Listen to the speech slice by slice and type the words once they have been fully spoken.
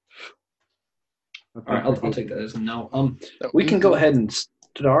All right, I'll take that as a no. We can go ahead and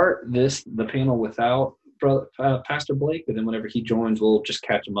start the panel without Pastor Blake, and then whenever he joins, we'll just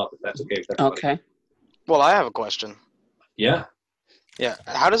catch him up if that's okay with everybody. Okay. Well, I have a question. Yeah. Yeah.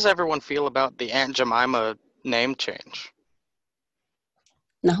 How does everyone feel about the Aunt Jemima name change?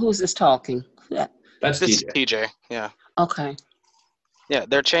 Now, who's this talking? That's This is TJ. TJ. Yeah. Okay. Yeah,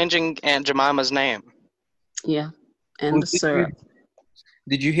 they're changing Aunt Jemima's name. Yeah. And the syrup.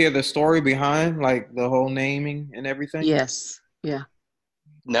 Did you hear the story behind, like, the whole naming and everything? Yes. Yeah.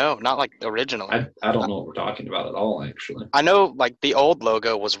 No, not like originally. I don't know what we're talking about at all, actually. I know, like, the old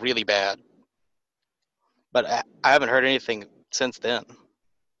logo was really bad, but I haven't heard anything since then.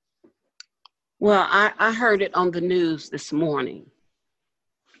 Well, I heard it on the news this morning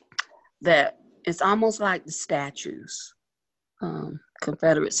that it's almost like the statues,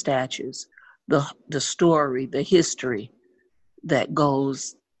 Confederate statues, the story, the history that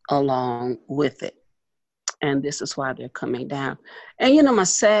goes along with it. And this is why they're coming down. And, you know, the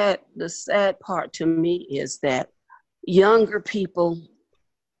sad part to me is that younger people,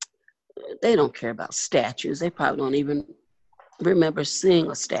 they don't care about statues. They probably don't even remember seeing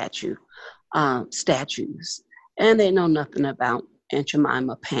a statues. And they know nothing about Aunt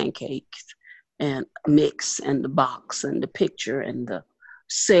Jemima pancakes and mix and the box and the picture and the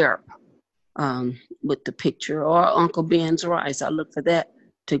syrup with the picture, or Uncle Ben's rice. I look for that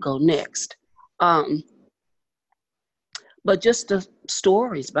to go next. But just the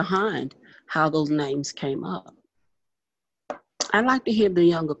stories behind how those names came up. I'd like to hear the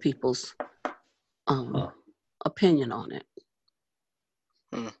younger people's opinion on it.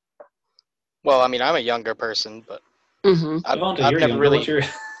 Well, I mean, I'm a younger person, but I've never really...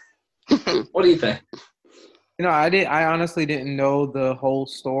 What do you think? You know, I honestly didn't know the whole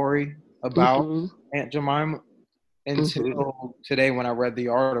story about Aunt Jemima until today when I read the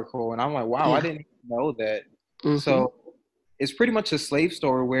article, and I'm like, wow, I didn't even know that. So it's pretty much a slave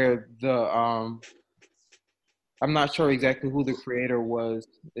story where I'm not sure exactly who the creator was.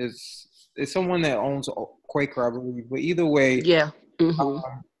 It's someone that owns Quaker, I believe. But either way,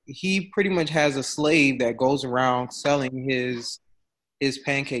 he pretty much has a slave that goes around selling his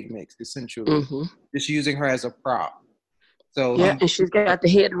pancake mix, essentially, just using her as a prop. So and she's got the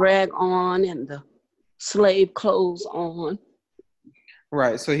head rag on and the slave clothes on.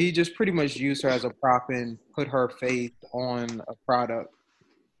 Right, so he just pretty much used her as a prop and put her face on a product.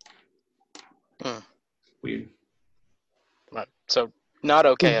 Weird. Right. So not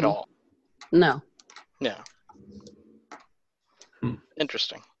okay at all. No. Yeah.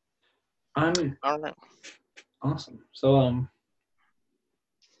 Interesting. I don't know. Awesome. So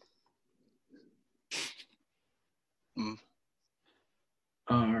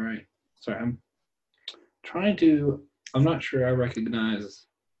all right. Sorry, I'm not sure I recognize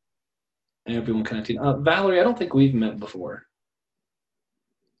everyone connecting. Valerie, I don't think we've met before.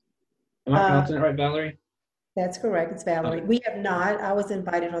 Am I pronouncing it right, Valerie? That's correct. It's Valerie. Okay. We have not. I was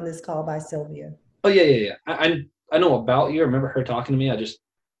invited on this call by Sylvia. Oh, yeah. I know about you. I remember her talking to me. I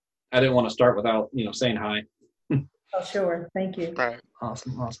didn't want to start without, saying hi. Oh, sure. Thank you. All right.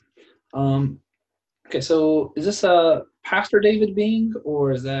 Awesome. Okay, so is this Pastor David Bing,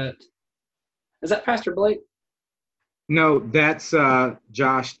 or is that Pastor Blake? No, that's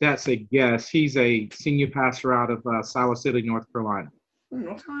Josh. That's a guess. He's a senior pastor out of Siler City, North Carolina.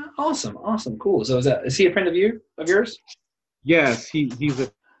 Okay. Awesome, cool. So is he a friend of yours? Yes, he's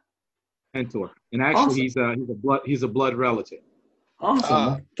a mentor, and actually he's a blood relative.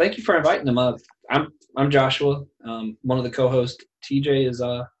 Awesome. Thank you for inviting him up. I'm Joshua, one of the co-hosts. TJ is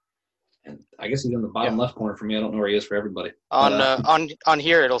and I guess he's in the bottom left corner for me. I don't know where he is for everybody. On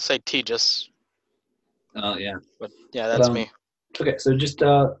here it'll say Tejas. Yeah. But yeah, that's me. Okay, so just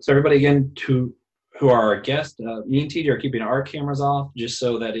so everybody again who are our guests, me and TJ are keeping our cameras off just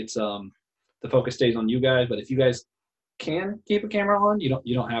so that it's the focus stays on you guys. But if you guys can keep a camera on, you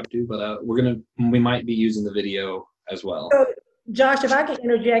don't have to. But we might be using the video as well. So, Josh, if I could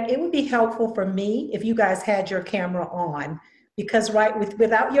interject, it would be helpful for me if you guys had your camera on, because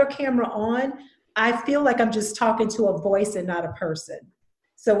without your camera on, I feel like I'm just talking to a voice and not a person.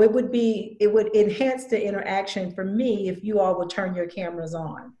 So it would enhance the interaction for me if you all would turn your cameras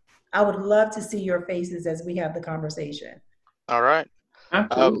on. I would love to see your faces as we have the conversation. All right.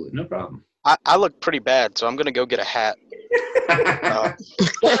 Absolutely, no problem. I look pretty bad, so I'm going to go get a hat. Well,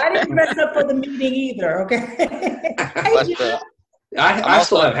 I didn't dress up for the meeting either, okay? I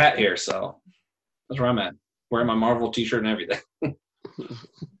still have hat here, so that's where I'm at. Wearing my Marvel t-shirt and everything.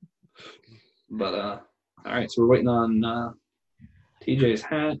 But, all right, so we're waiting on TJ's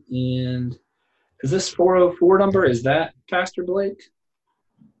hat. And is this 404 number? Is that Pastor Blake?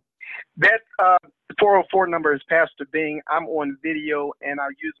 That's The 404 number is Pastor Bing. I'm on video, and I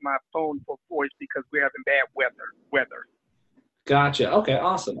use my phone for voice because we're having bad weather. Gotcha. Okay.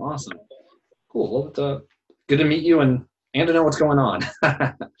 Awesome. Cool. Well, it's good to meet you and to know what's going on.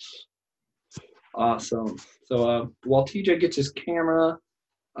 Awesome. So while TJ gets his camera,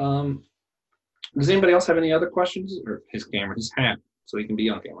 does anybody else have any other questions? Or his camera, his hat, so he can be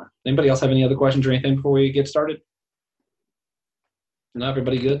on camera. Anybody else have any other questions or anything before we get started? No,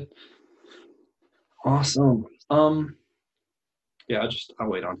 everybody good? Awesome. Yeah, I'll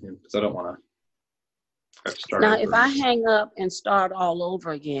wait on him because I don't want to start. Now, if I hang up and start all over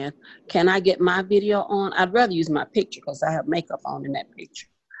again, can I get my video on? I'd rather use my picture because I have makeup on in that picture.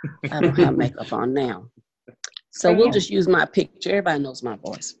 I don't have makeup on now. So we'll just use my picture. Everybody knows my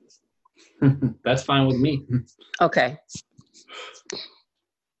voice. That's fine with me. Okay.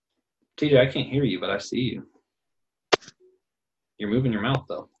 TJ, I can't hear you, but I see you. You're moving your mouth,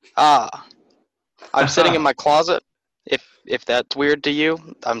 though. I'm sitting in my closet. If that's weird to you,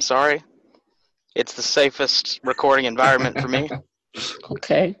 I'm sorry. It's the safest recording environment for me.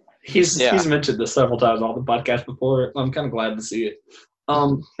 Okay. He's mentioned this several times on the podcast before. I'm kind of glad to see it.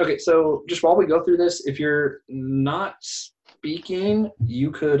 Okay, so just while we go through this, if you're not speaking,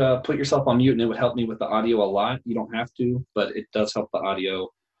 you could put yourself on mute, and it would help me with the audio a lot. You don't have to, but it does help the audio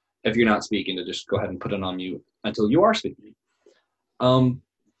if you're not speaking to just go ahead and put it on mute until you are speaking.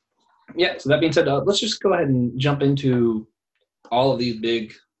 Yeah, so that being said, let's just go ahead and jump into all of these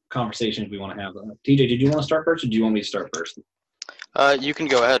big conversations we want to have. TJ, did you want to start first, or do you want me to start first? You can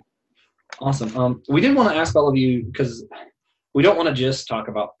go ahead. Awesome. We did want to ask all of you, because we don't want to just talk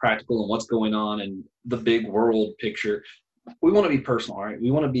about practical and what's going on and the big world picture. We want to be personal, all right?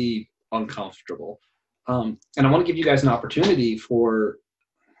 We want to be uncomfortable. And I want to give you guys an opportunity to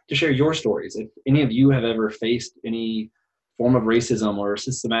share your stories. If any of you have ever faced any form of racism or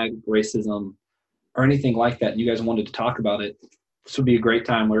systematic racism or anything like that, and you guys wanted to talk about it, this would be a great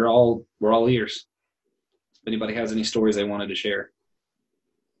time. We're all ears. If anybody has any stories they wanted to share.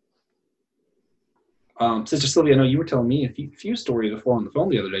 Sister Sylvia, I know you were telling me a few stories before on the phone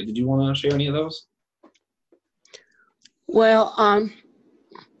the other day. Did you want to share any of those? Well,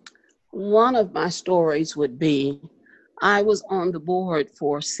 one of my stories would be I was on the board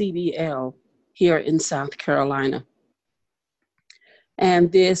for CBL here in South Carolina.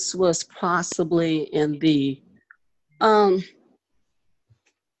 And this was possibly in the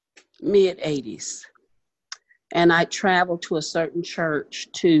mid-'80s. And I traveled to a certain church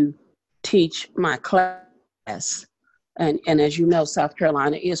to teach my class. And as you know, South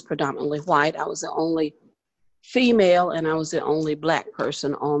Carolina is predominantly white. I was the only female, and I was the only Black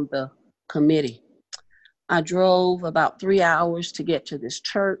person on the committee. I drove about 3 hours to get to this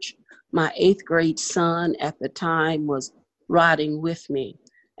church. My 8th grade son at the time was riding with me,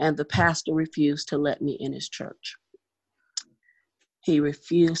 and the pastor refused to let me in his church. He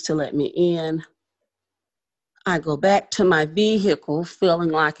refused to let me in. I go back to my vehicle feeling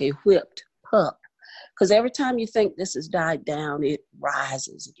like a whipped pup, because every time you think this has died down, it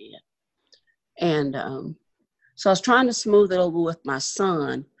rises again. And so I was trying to smooth it over with my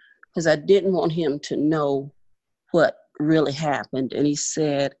son because I didn't want him to know what really happened. And I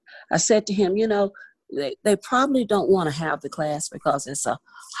said to him, they probably don't want to have the class because it's a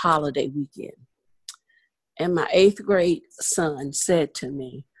holiday weekend. And my 8th grade son said to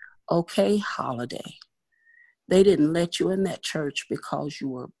me, "Okay, holiday. They didn't let you in that church because you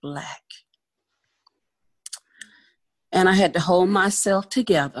were Black." And I had to hold myself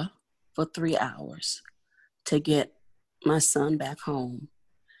together for 3 hours to get my son back home.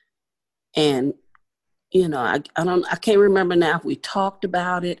 And, I can't remember now if we talked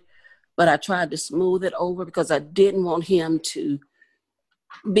about it, but I tried to smooth it over because I didn't want him to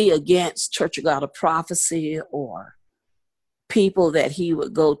be against Church of God of Prophecy or people that he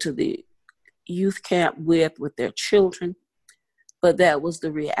would go to the youth camp with their children. But that was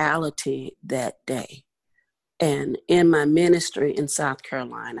the reality that day. And in my ministry in South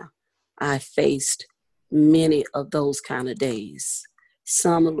Carolina, I faced many of those kind of days.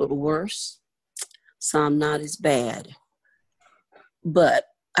 Some a little worse, some not as bad. But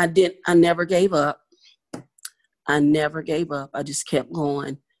I never gave up. I just kept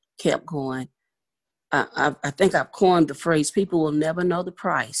going. I think I've coined the phrase, people will never know the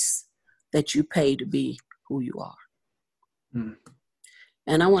price that you pay to be who you are. Mm.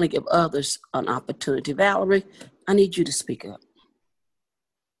 And I want to give others an opportunity. Valerie, I need you to speak up.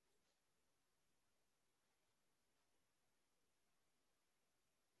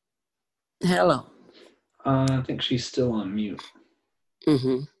 Hello. I think she's still on mute.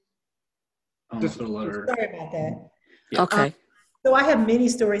 Mm-hmm. I'll let her. Sorry about that. Yeah. Okay. So I have many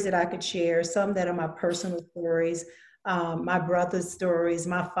stories that I could share, some that are my personal stories, my brother's stories,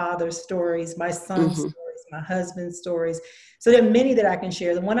 my father's stories, my son's Mm-hmm. stories, my husband's stories. So there are many that I can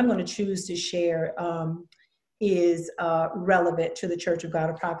share. The one I'm going to choose to share is relevant to the Church of God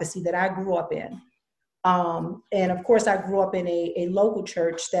of Prophecy that I grew up in. And of course, I grew up in a local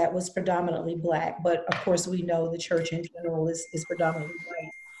church that was predominantly Black, but of course, we know the church in general is predominantly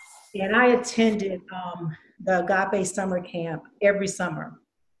white. And I attended the Agape Summer Camp every summer,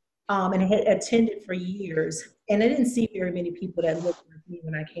 and had attended for years. And I didn't see very many people that looked like me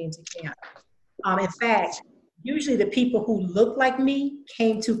when I came to camp. In fact, usually the people who looked like me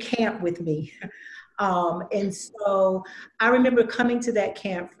came to camp with me. And so I remember coming to that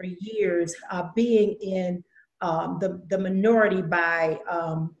camp for years, being in the minority by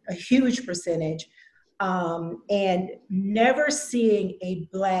a huge percentage, and never seeing a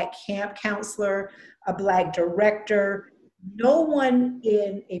Black camp counselor, a Black director, no one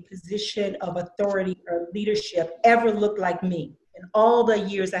in a position of authority or leadership ever looked like me in all the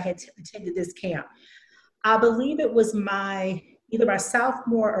years I had attended this camp. I believe it was either my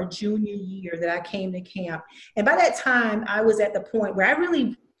sophomore or junior year that I came to camp. And by that time, I was at the point where I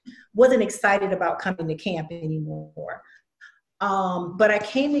really wasn't excited about coming to camp anymore. But I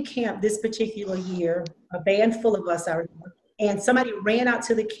came to camp this particular year, a van full of us, I remember, and somebody ran out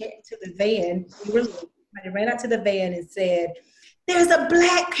to the van. Somebody ran out to the van and said, "There's a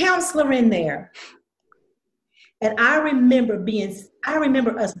Black counselor in there." And I remember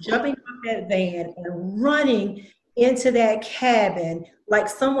us jumping off that van and running into that cabin like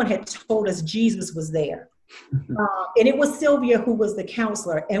someone had told us Jesus was there. And it was Sylvia who was the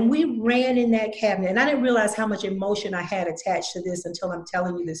counselor. And we ran in that cabin. And I didn't realize how much emotion I had attached to this until I'm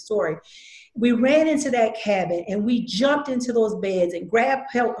telling you this story. We ran into that cabin and we jumped into those beds and grabbed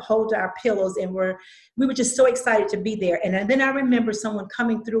hold of our pillows, and we were just so excited to be there. And then I remember someone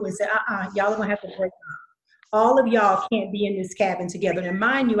coming through and said, y'all are gonna have to break up. All of y'all can't be in this cabin together. And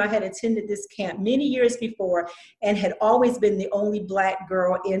mind you, I had attended this camp many years before and had always been the only Black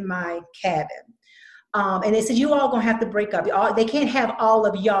girl in my cabin. And they said, you all gonna have to break up. They can't have all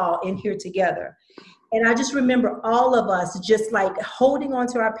of y'all in here together. And I just remember all of us just like holding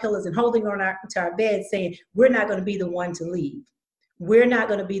onto our pillows and holding on to our bed saying, we're not gonna be the one to leave. We're not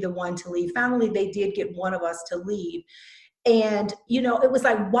gonna be the one to leave. Finally, they did get one of us to leave. And, it was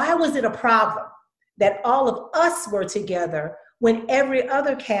like, why was it a problem that all of us were together when every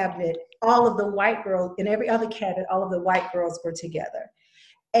other cabinet, all of the white girls, in every other cabinet, all of the white girls were together?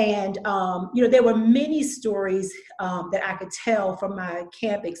 And, there were many stories that I could tell from my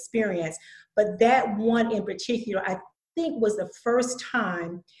camp experience, but that one in particular, I think was the first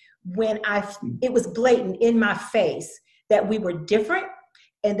time when it was blatant in my face that we were different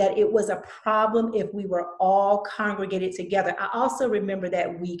and that it was a problem if we were all congregated together. I also remember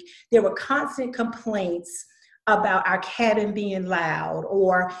that week, there were constant complaints about our cabin being loud,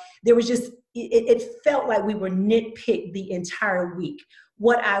 or there was just, it felt like we were nitpicked the entire week.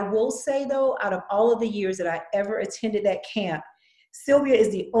 What I will say though, out of all of the years that I ever attended that camp, Sylvia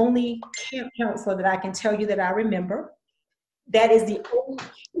is the only camp counselor that I can tell you that I remember. That is the only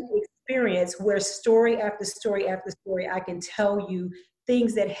experience where story after story after story, I can tell you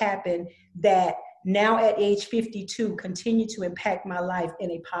things that happened that now at age 52 continue to impact my life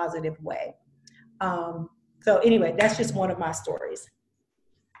in a positive way. So anyway, that's just one of my stories.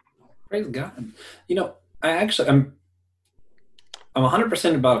 Praise God. I'm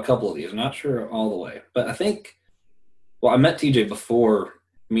 100% about a couple of these. I'm not sure all the way, but I think, I met TJ before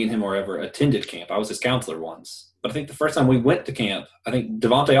me and him were ever attended camp. I was his counselor once, but I think the first time we went to camp, I think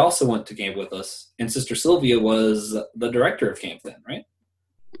Devonte also went to camp with us, and Sister Sylvia was the director of camp then, right?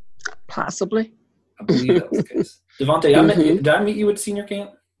 Possibly. I believe that was the case. Devonte, did I meet you at senior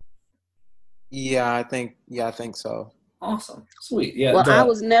camp? Yeah, I think so. Awesome. Sweet. Yeah. Well, I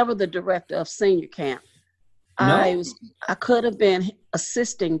was never the director of senior camp. No? I could have been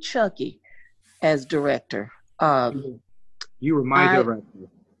assisting Chucky as director. You were my director.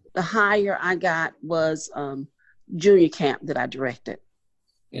 The hire I got was junior camp that I directed.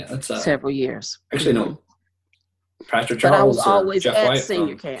 Yeah, that's several years. Actually, no. Pastor Charles. But I was always Jeff at White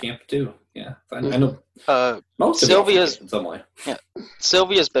senior from camp too. Yeah, I know. Most of Sylvia's in some way. Yeah,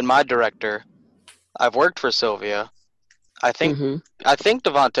 Sylvia's been my director. I've worked for Sylvia. I think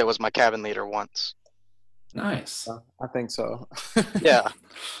Devonte was my cabin leader once. Nice. I think so. Yeah.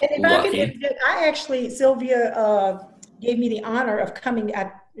 And I actually, Sylvia gave me the honor of coming.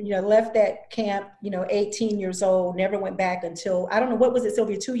 I left that camp, 18 years old, never went back until, I don't know, what was it,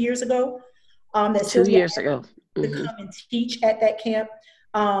 Sylvia, 2 years ago? That 2 years ago. To come and teach at that camp.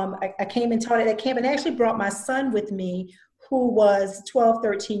 I came and taught at that camp and actually brought my son with me, who was 12,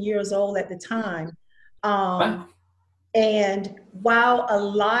 13 years old at the time. Wow. And while a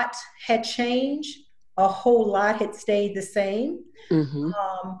lot had changed, a whole lot had stayed the same.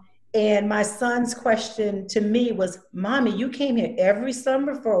 And my son's question to me was, Mommy, you came here every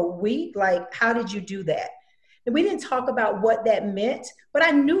summer for a week? Like, how did you do that? And we didn't talk about what that meant, but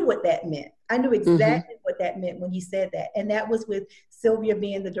I knew what that meant. I knew exactly what that meant when he said that. And that was with Sylvia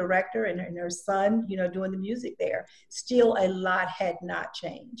being the director and her son, you know, doing the music there. Still, a lot had not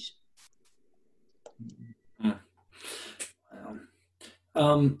changed.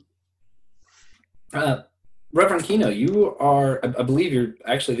 Reverend Kino, you are, I believe you're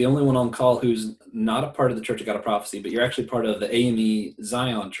actually the only one on call who's not a part of the Church of God of Prophecy, but you're actually part of the AME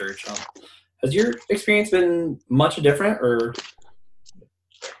Zion Church. Has your experience been much different, or?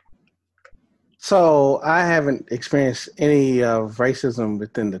 So I haven't experienced any racism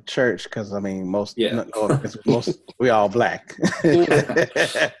within the church because, I mean, most we all black.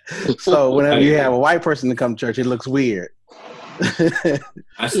 So whenever you have a white person to come to church, it looks weird.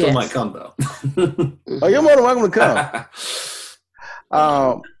 I still might come though. Oh, you're more than welcome to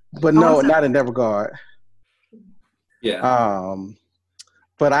come. But no, not in that regard. Yeah.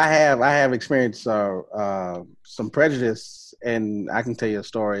 But I have experienced some prejudice, and I can tell you a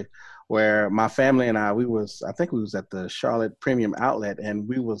story where my family and I think we was at the Charlotte Premium Outlet, and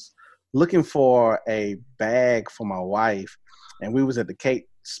we was looking for a bag for my wife, and we was at the Kate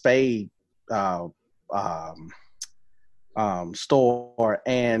Spade store,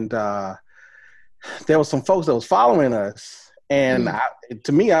 and there was some folks that was following us, and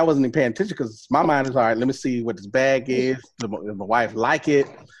to me, I wasn't even paying attention because my mind is, all right, let me see what this bag is. Does my wife like it?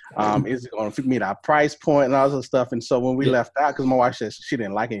 Is it going to meet our price point and all this other stuff? And so when we left out, because my wife said she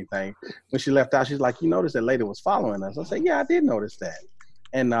didn't like anything, when she left out, she's like, you noticed that lady was following us? I said, yeah, I did notice that.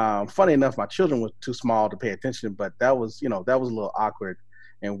 And funny enough, my children were too small to pay attention, but that was a little awkward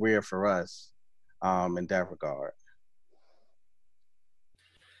and weird for us in that regard.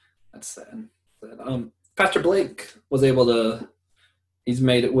 That's sad. Pastor Blake was able to, he's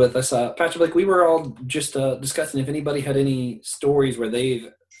made it with us. Pastor Blake, we were all just discussing if anybody had any stories where they've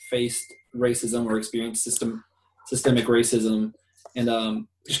faced racism or experienced systemic racism, and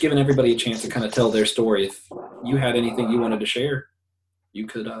just giving everybody a chance to kind of tell their story. If you had anything you wanted to share, you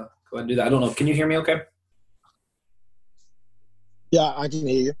could go ahead and do that. I don't know. Can you hear me okay? Yeah, I can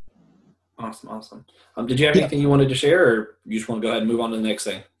hear you. Awesome. Did you have anything you wanted to share, or you just want to go ahead and move on to the next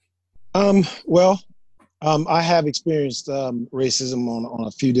thing? I have experienced racism on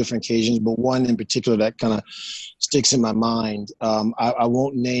a few different occasions, but one in particular that kind of sticks in my mind. I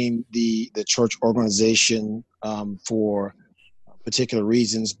won't name the church organization for particular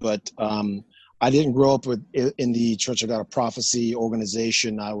reasons, but I didn't grow up in the Church of God of Prophecy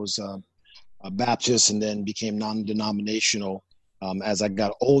organization. I was a Baptist and then became non-denominational as I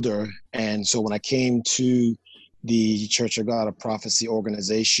got older. And so when I came to the Church of God of Prophecy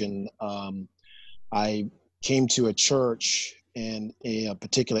organization, I came to a church in a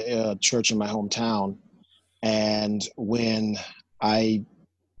particular church in my hometown. And when I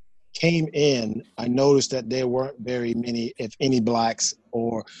came in, I noticed that there weren't very many, if any, Blacks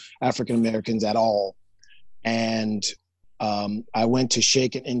or African Americans at all. And I went to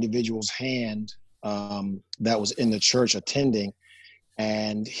shake an individual's hand that was in the church attending,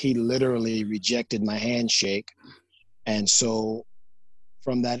 and he literally rejected my handshake. And so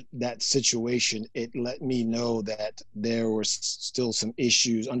from that situation, it let me know that there were still some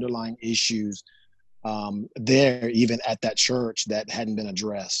issues, underlying issues there, even at that church, that hadn't been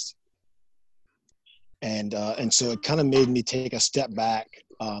addressed. And so it kind of made me take a step back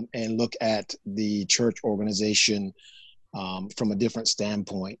and look at the church organization from a different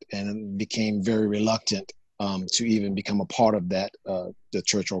standpoint, and became very reluctant to even become a part of that, the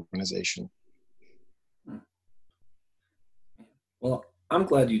church organization. Well, I'm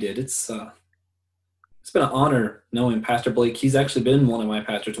glad you did. It's been an honor knowing Pastor Blake. He's actually been one of my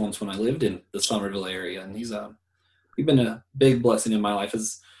pastors once when I lived in the Somerville area, and he's been a big blessing in my life,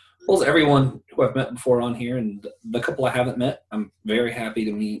 as well as everyone who I've met before on here, and the couple I haven't met, I'm very happy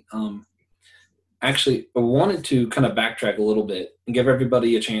to meet. Actually, I wanted to kind of backtrack a little bit and give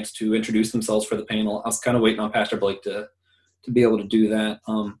everybody a chance to introduce themselves for the panel. I was kind of waiting on Pastor Blake to be able to do that.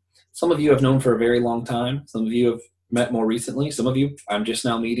 Some of you I've known for a very long time. Some of you have met more recently. Some of you I'm just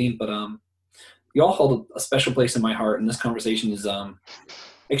now meeting, but you all hold a special place in my heart, and this conversation is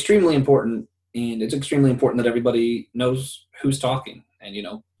extremely important, and it's extremely important that everybody knows who's talking and,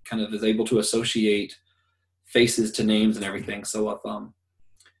 kind of is able to associate faces to names and everything. So if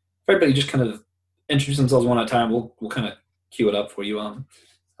everybody just kind of introduce themselves one at a time, we'll kind of cue it up for you.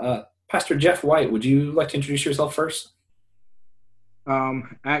 Pastor Jeff White, would you like to introduce yourself first?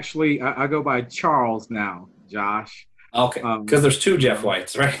 Actually, I go by Charles now, Josh. Okay, because there's two Jeff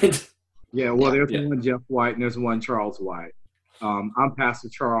Whites, right? Yeah, well, there's Yeah. one Jeff White and there's one Charles White. I'm Pastor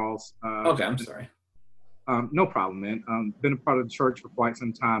Charles. Okay, I'm sorry. No problem, man. Been a part of the church for quite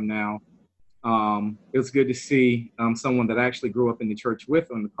some time now. It was good to see someone that I actually grew up in the church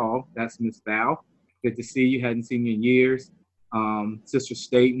with on the call. That's Miss Val. Good to see you. Hadn't seen you in years. Sister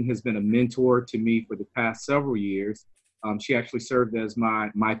Staten has been a mentor to me for the past several years. She actually served as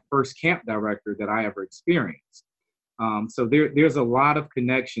my first camp director that I ever experienced. So there's a lot of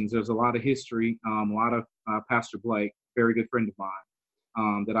connections. There's a lot of history. A lot of Pastor Blake, very good friend of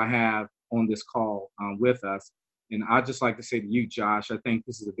mine, that I have on this call with us. And I'd just like to say to you, Josh, I think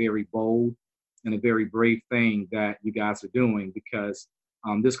this is a very bold and a very brave thing that you guys are doing, because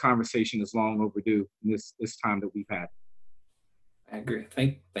this conversation is long overdue in this time that we've had. I agree.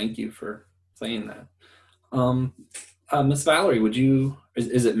 Thank you for saying that. Miss Valerie,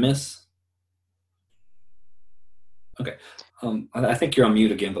 is it Miss? Okay. I think you're on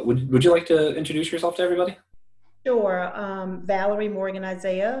mute again, but would you like to introduce yourself to everybody? Sure. Valerie Morgan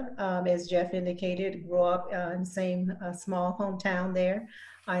Iseah, as Jeff indicated, grew up in the same small hometown there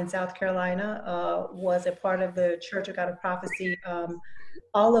in South Carolina, was a part of the Church of God of Prophecy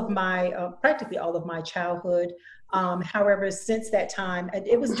practically all of my childhood. However, since that time,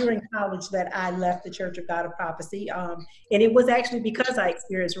 it was during college that I left the Church of God of Prophecy, and it was actually because I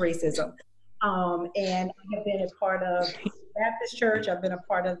experienced racism. And I have been a part of Baptist Church. I've been a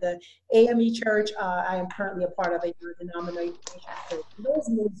part of the AME Church. I am currently a part of a denomination church. Those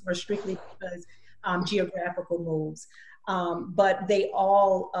moves were strictly because geographical moves. But they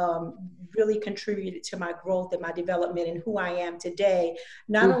all really contributed to my growth and my development and who I am today,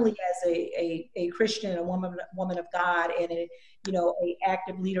 not only as a Christian, a woman of God, and a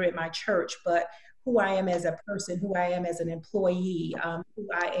active leader in my church, but who I am as a person, who I am as an employee, who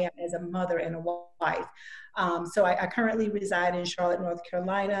I am as a mother and a wife. So I currently reside in Charlotte, North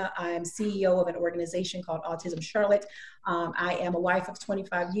Carolina. I am CEO of an organization called Autism Charlotte. I am a wife of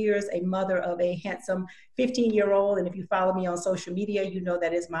 25 years, a mother of a handsome 15-year-old. And if you follow me on social media, you know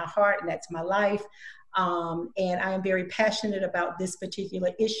that is my heart and that's my life. And I am very passionate about this particular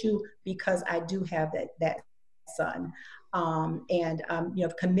issue because I do have that son. And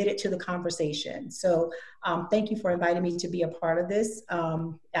committed to the conversation. So thank you for inviting me to be a part of this.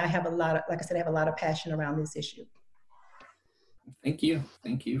 I have a lot of passion around this issue. Thank you.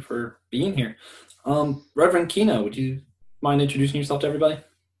 Thank you for being here. Reverend Keno, would you mind introducing yourself to everybody?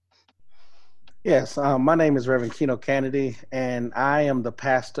 Yes, my name is Reverend Keno Kennedy, and I am the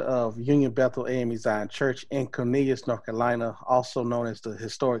pastor of Union Bethel AME Zion Church in Cornelius, North Carolina, also known as the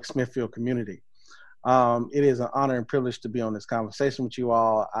historic Smithfield community. It is an honor and privilege to be on this conversation with you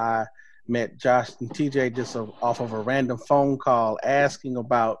all. I met Josh and TJ just off of a random phone call asking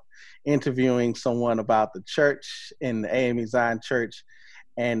about interviewing someone about the church in the AME Zion Church,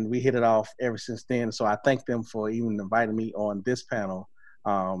 and we hit it off ever since then. So I thank them for even inviting me on this panel.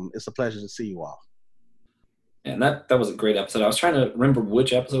 It's a pleasure to see you all. And that was a great episode. I was trying to remember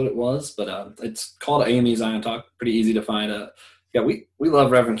which episode it was, but it's called AME Zion Talk. Pretty easy to find. Yeah, we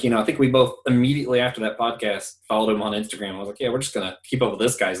love Reverend Keno. I think we both immediately after that podcast followed him on Instagram. I was like, yeah, we're just going to keep up with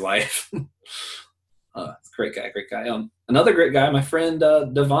this guy's life. Great guy. Another great guy, my friend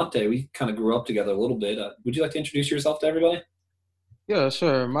Devonte. We kind of grew up together a little bit. Would you like to introduce yourself to everybody? Yeah,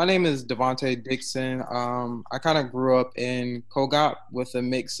 sure. My name is Devonte Dixon. I kind of grew up in Kogop with a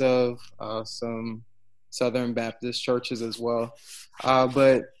mix of some Southern Baptist churches as well.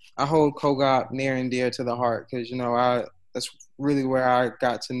 But I hold Kogop near and dear to the heart because, that's really where I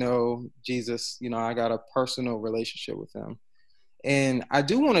got to know Jesus. I got a personal relationship with him. And I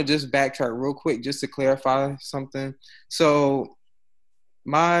do want to just backtrack real quick just to clarify something. So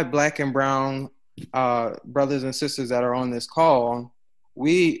my Black and brown brothers and sisters that are on this call,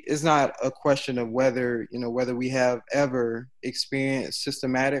 it's not a question of whether we have ever experienced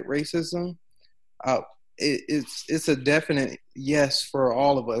systematic racism. It's a definite yes for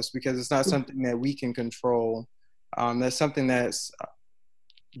all of us because it's not something that we can control. That's something that's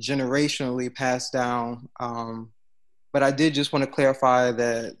generationally passed down. But I did just want to clarify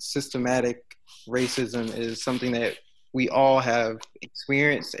that systematic racism is something that we all have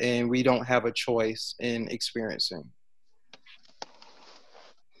experienced and we don't have a choice in experiencing.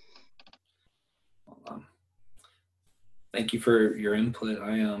 Thank you for your input.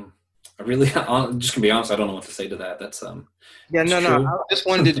 I really, just gonna be honest, I don't know what to say to that. That's Yeah, no. I just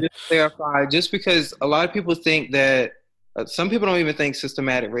wanted to just clarify, just because a lot of people think that some people don't even think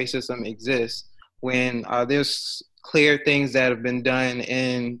systematic racism exists when there's clear things that have been done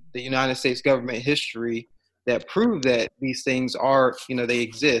in the United States government history that prove that these things are, they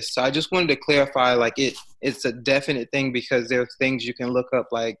exist. So I just wanted to clarify, like it's a definite thing, because there's things you can look up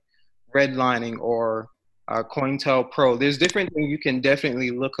like redlining or COINTELPRO. There's different things you can definitely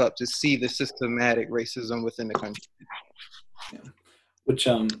look up to see the systematic racism within the country. Yeah. Which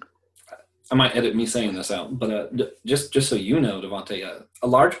I might edit me saying this out, but just so you know, Devonte, a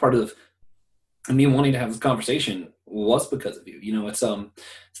large part of me wanting to have this conversation was because of you. It's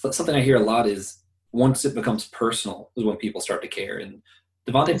something I hear a lot is once it becomes personal is when people start to care. And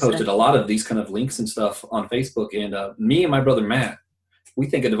Devonte posted a lot of these kind of links and stuff on Facebook, and me and my brother Matt, we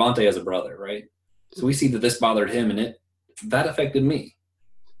think of Devonte as a brother, right? So we see that this bothered him, and that affected me.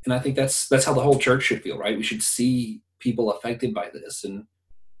 And I think that's how the whole church should feel, right? We should see people affected by this, and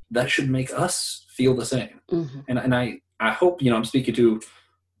that should make us feel the same. Mm-hmm. And I hope, I'm speaking to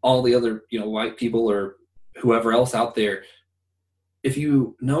all the other, white people or whoever else out there. If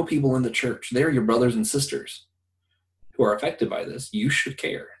you know people in the church, they're your brothers and sisters who are affected by this, you should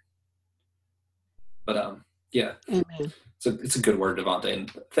care. But yeah. Amen. So it's a good word, Devonte. And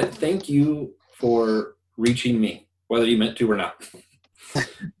thank you for reaching me, whether you meant to or not.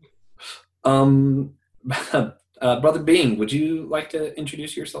 Brother Bing, would you like to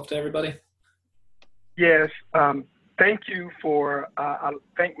introduce yourself to everybody? Yes. Thank you I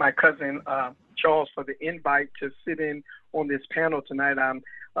thank my cousin Charles for the invite to sit in on this panel tonight.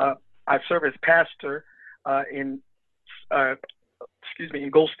 I serve as pastor in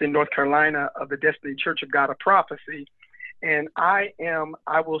Goldston, North Carolina, of the Destiny Church of God of Prophecy. And I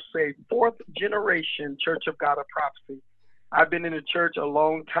will say, fourth generation Church of God of Prophecy. I've been in the church a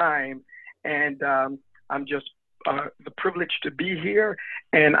long time, and I'm just the privilege to be here,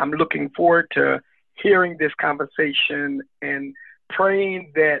 and I'm looking forward to hearing this conversation and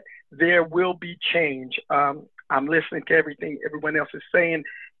praying that there will be change. I'm listening to everything everyone else is saying,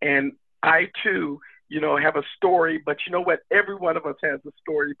 and I too, have a story, but you know what? Every one of us has a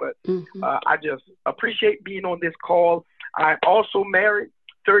story, but I just appreciate being on this call. I'm also married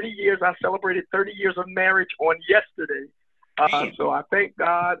 30 years. I celebrated 30 years of marriage on yesterday. So I thank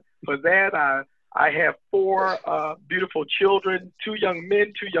God for that. I have 4 beautiful children, 2 young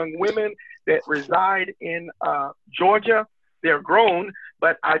men, 2 young women that reside in Georgia. They're grown,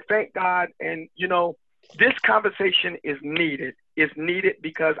 but I thank God. And, this conversation is needed. It's needed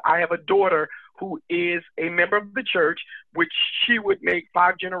because I have a daughter who is a member of the church, which she would make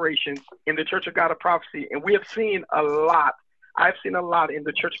 5 generations in the Church of God of Prophecy. And we have seen a lot. I've seen a lot in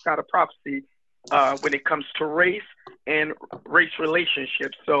the Church of God of Prophecy when it comes to race and race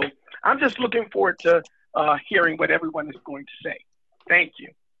relationships. So I'm just looking forward to hearing what everyone is going to say. Thank you.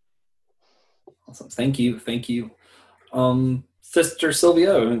 Awesome. Thank you. Sister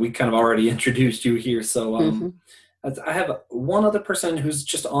Sylvia, we kind of already introduced you here. So I have one other person who's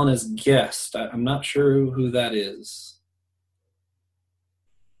just on as guest. I'm not sure who that is.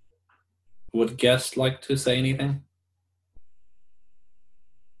 Would guest like to say anything?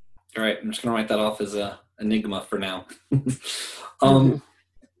 All right, I'm just going to write that off as a enigma for now. I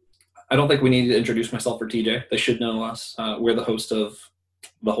don't think we need to introduce myself or TJ. They should know us. We're the host of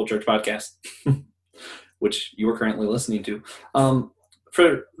the Whole Church Podcast, which you are currently listening to.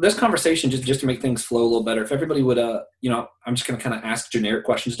 For this conversation, just to make things flow a little better, if everybody would, I'm just going to kind of ask generic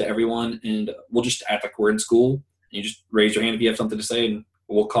questions to everyone, and we'll just act like we're in school. You just raise your hand if you have something to say, and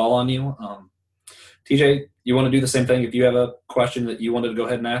we'll call on you. TJ, you want to do the same thing? If you have a question that you wanted to go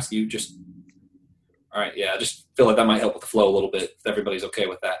ahead and ask, you just, all right, yeah, I just feel like that might help with the flow a little bit, if everybody's okay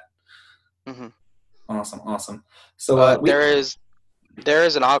with that. Mm-hmm. Awesome. So there is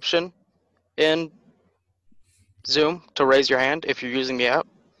an option in Zoom to raise your hand if you're using the app.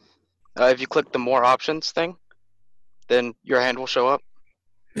 If you click the more options thing, then your hand will show up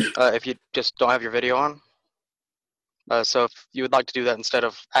if you just don't have your video on. So if you would like to do that instead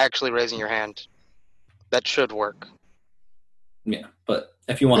of actually raising your hand, that should work. Yeah, but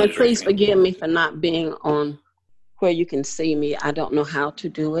if you want to... Please forgive me for not being on where you can see me. I don't know how to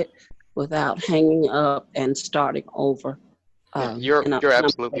do it without hanging up and starting over. You're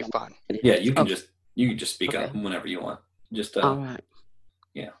absolutely fine. Yeah, you can just speak up whenever you want. Just all right.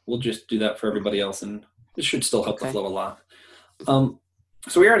 Yeah, we'll just do that for everybody else, and it should still help the flow a lot.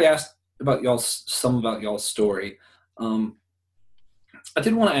 So we already asked about some about y'all's story. I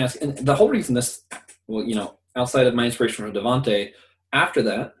did want to ask, and the whole reason outside of my inspiration from Devonte, after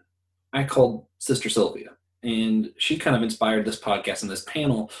that, I called Sister Sylvia, and she kind of inspired this podcast and this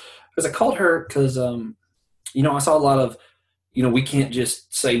panel, because I called her because, I saw a lot of, we can't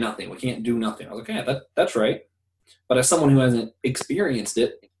just say nothing. We can't do nothing. I was like, yeah, that's right. But as someone who hasn't experienced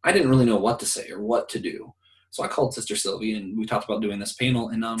it, I didn't really know what to say or what to do. So I called Sister Sylvia, and we talked about doing this panel.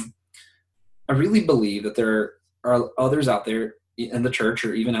 And I I really believe that there are others out there in the church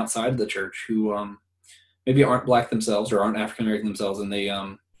or even outside of the church who maybe aren't Black themselves or aren't African American themselves, and they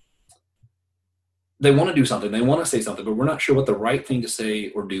want to do something, they want to say something, but we're not sure what the right thing to say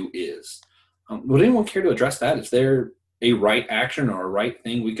or do is. Would anyone care to address that? Is there a right action or a right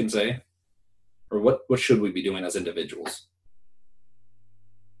thing we can say? Or what should we be doing as individuals?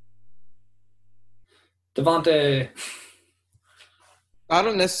 Devonte. I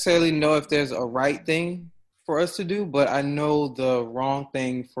don't necessarily know if there's a right thing for us to do, but I know the wrong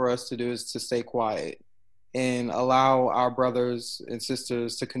thing for us to do is to stay quiet and allow our brothers and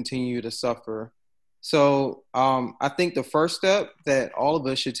sisters to continue to suffer. So I think the first step that all of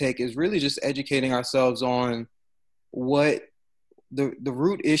us should take is really just educating ourselves on what the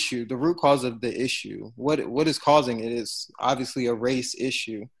root issue, the root cause of the issue. What is causing it is obviously a race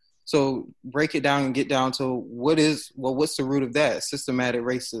issue. So break it down and get down to what's the root of that? Systematic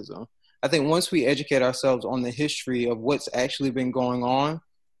racism. I think once we educate ourselves on the history of what's actually been going on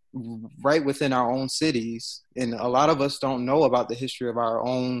right within our own cities, and a lot of us don't know about the history of our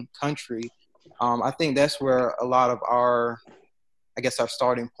own country, I think that's where a lot of our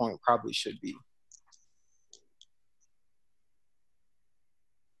starting point probably should be.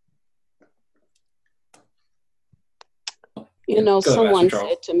 You know, Go ahead, someone Pastor Charles.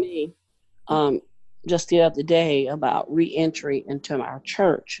 said to me just the other day about re-entry into our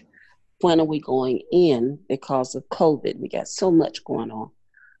church. When are we going in because of COVID? We got so much going on.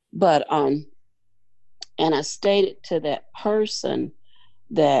 But, and I stated to that person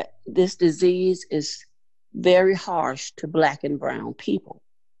that this disease is very harsh to Black and brown people.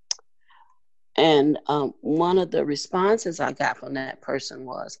 And one of the responses I got from that person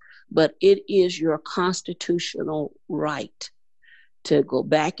was, but it is your constitutional right to go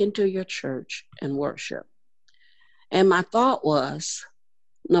back into your church and worship. And my thought was,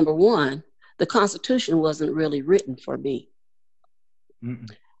 number one, the Constitution wasn't really written for me. Mm-mm.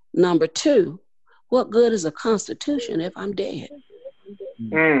 Number two, what good is a Constitution if I'm dead?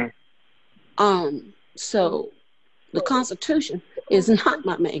 Mm. So the Constitution is not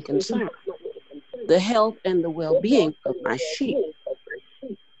my main concern. The health and the well-being of my sheep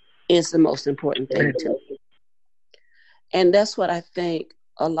is the most important thing to me. And that's what I think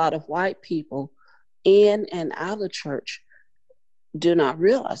a lot of white people in and out of the church do not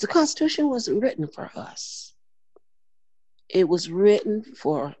realize. The Constitution wasn't written for us. It was written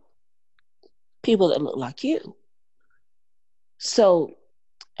for people that look like you. So,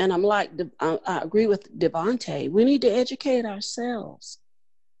 and I agree with Devonte. We need to educate ourselves.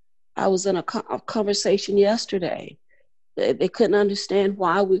 I was in a conversation yesterday. They couldn't understand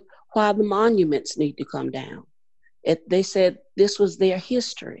why the monuments need to come down. They said this was their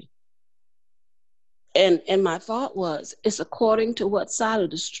history. And my thought was, it's according to what side of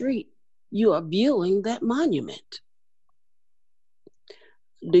the street you are viewing that monument.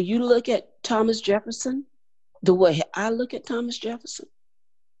 Do you look at Thomas Jefferson the way I look at Thomas Jefferson?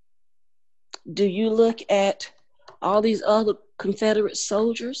 Do you look at all these other Confederate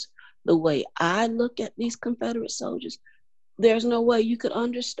soldiers the way I look at these Confederate soldiers? There's no way you could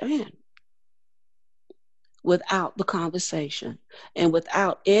understand without the conversation and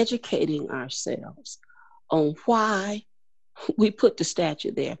without educating ourselves on why we put the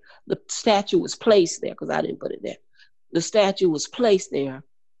statue there. The statue was placed there because I didn't put it there. The statue was placed there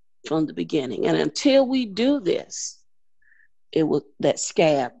from the beginning. And until we do this, that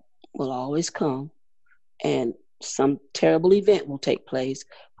scab will always come and some terrible event will take place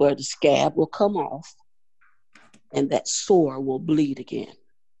where the scab will come off and that sore will bleed again.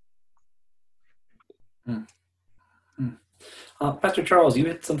 Pastor Charles, you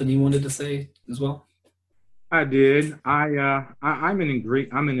had something you wanted to say as well? I did. I'm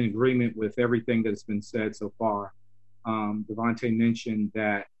in agreement with everything that's been said so far. Devonte mentioned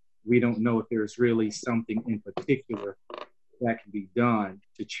that we don't know if there's really something in particular that can be done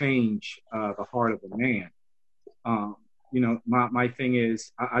to change the heart of a man. My thing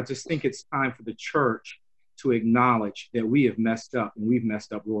is, I just think it's time for the church to acknowledge that we have messed up, and we've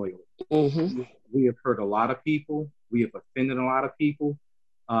messed up royally. Mm-hmm. We have hurt a lot of people. We have offended a lot of people.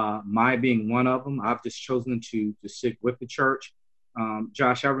 My being one of them. I've just chosen to stick with the church.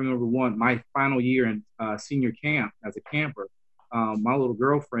 Josh, I remember my final year in senior camp as a camper, my little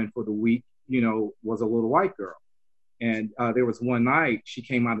girlfriend for the week, was a little white girl. And there was one night she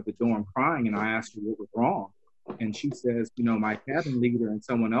came out of the dorm crying, and I asked her what was wrong. And she says, my cabin leader and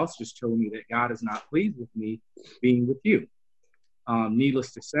someone else just told me that God is not pleased with me being with you.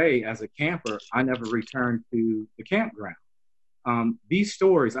 Needless to say, as a camper, I never returned to the campground. These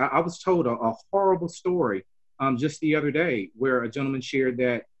stories, I was told a horrible story just the other day where a gentleman shared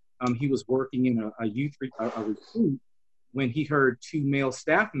that he was working in a recruit when he heard two male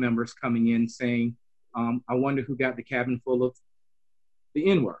staff members coming in saying, I wonder who got the cabin full of the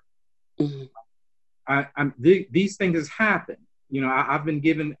N-word. These things happen. You know, I've been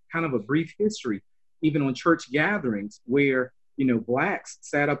given kind of a brief history, even on church gatherings where, you know, blacks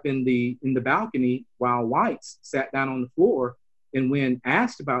sat up in the balcony while whites sat down on the floor. And when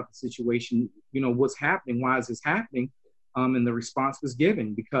asked about the situation, you know, what's happening, why is this happening? And the response was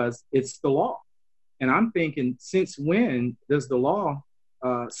given, because it's the law. And I'm thinking, since when does the law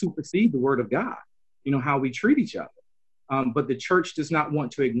supersede the word of God? You know, how we treat each other. But the church does not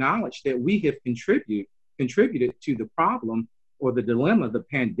want to acknowledge that we have contributed to the problem or the dilemma, the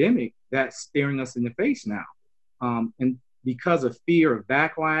pandemic that's staring us in the face now. And because of fear of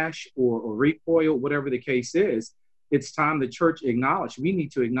backlash or recoil, whatever the case is, it's time the church acknowledge. We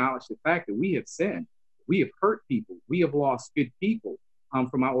need to acknowledge the fact that we have sinned. We have hurt people. We have lost good people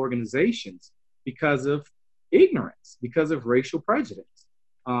from our organizations because of ignorance, because of racial prejudice.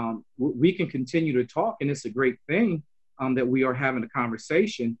 We can continue to talk, and it's a great thing that we are having a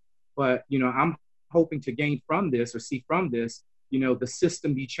conversation. But, you know, I'm hoping to gain from this or see from this, you know, the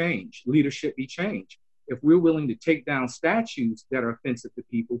system be changed, leadership be changed. If we're willing to take down statues that are offensive to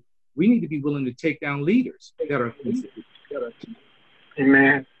people, we need to be willing to take down leaders that are offensive to people.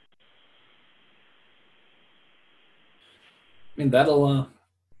 Amen. I mean,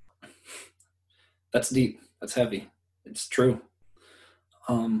 that's deep. That's heavy. It's true.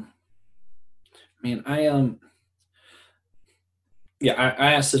 I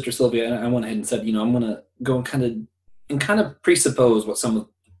asked Sister Sylvia, and I went ahead and said, you know, I'm going to go and kind of presuppose what some of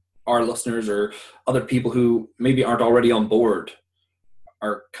our listeners or other people who maybe aren't already on board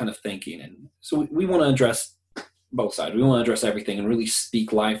are kind of thinking. And so we want to address both sides. We want to address everything and really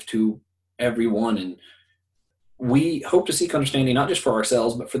speak life to everyone. And we hope to seek understanding, not just for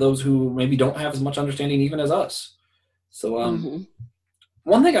ourselves, but for those who maybe don't have as much understanding even as us. So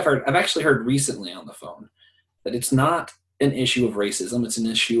one thing I've actually heard recently on the phone, that it's not an issue of racism, it's an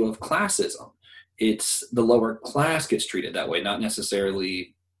issue of classism. It's the lower class gets treated that way, not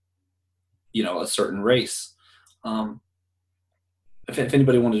necessarily, you know, a certain race. If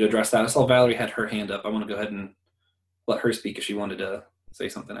anybody wanted to address that, I saw Valerie had her hand up. I want to go ahead and let her speak if she wanted to say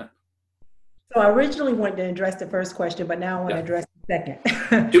something. So I originally wanted to address the first question, but now I want to address the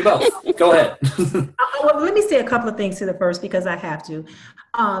second. Do both. Go ahead. Well, let me say a couple of things to the first, because I have to.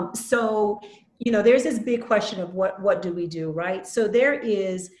 So, you know, there's this big question of what do we do, right? So there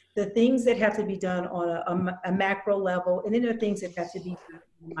is the things that have to be done on a macro level, and then there are things that have to be done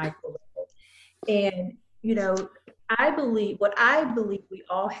on a micro level. And, you know, what I believe we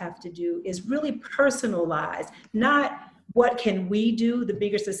all have to do is really personalize, not what can we do, the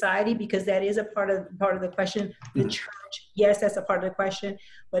bigger society, because that is a part of the question. The church, yes, that's a part of the question.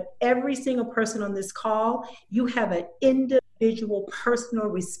 But every single person on this call, you have an individual personal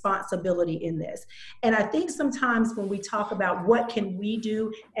responsibility in this. And I think sometimes when we talk about what can we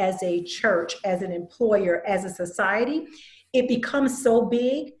do as a church, as an employer, as a society, it becomes so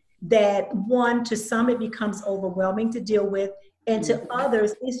big that to some it becomes overwhelming to deal with, and to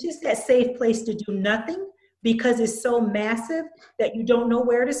others it's just that safe place to do nothing, because it's so massive that you don't know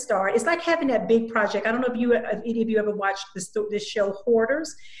where to start. It's like having that big project. I don't know if any of you ever watched this show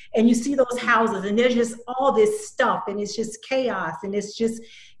Hoarders, and you see those houses and there's just all this stuff and it's just chaos and it's just,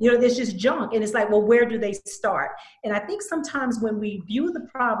 you know, there's just junk, and it's like, well, where do they start? And I think sometimes when we view the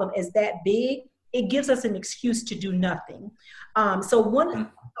problem as that big, it gives us an excuse to do nothing. A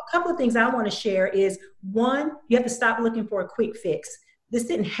couple of things I want to share is, one, you have to stop looking for a quick fix. This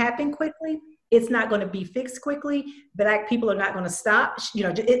didn't happen quickly. It's not going to be fixed quickly. Black people are not going to stop. You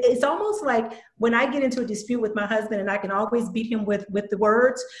know, it's almost like when I get into a dispute with my husband, and I can always beat him with the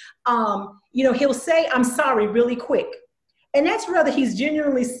words, you know, he'll say, "I'm sorry," really quick. And that's whether he's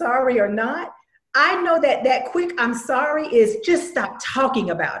genuinely sorry or not. I know that quick "I'm sorry" is just stop talking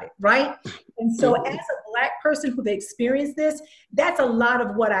about it, right? And so as a Black person who've experienced this, that's a lot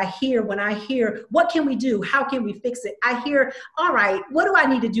of what I hear when I hear, what can we do? How can we fix it? I hear, all right, what do I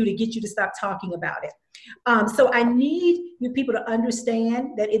need to do to get you to stop talking about it? So I need you people to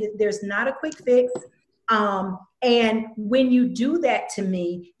understand that there's not a quick fix. And when you do that to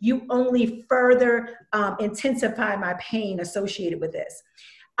me, you only further intensify my pain associated with this.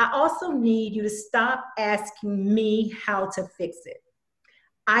 I also need you to stop asking me how to fix it.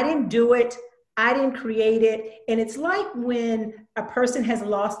 I didn't do it. I didn't create it. And it's like when a person has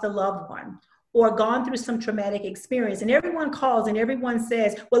lost a loved one or gone through some traumatic experience, and everyone calls and everyone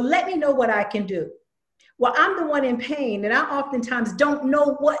says, well, let me know what I can do. Well, I'm the one in pain, and I oftentimes don't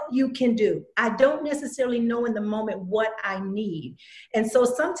know what you can do. I don't necessarily know in the moment what I need. And so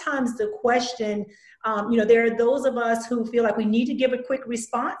sometimes the question, there are those of us who feel like we need to give a quick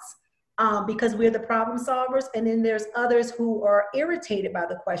response because we're the problem solvers. And then there's others who are irritated by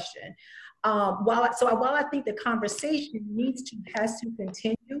the question. While I think the conversation has to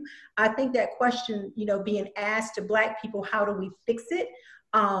continue, I think that question, being asked to Black people, how do we fix it?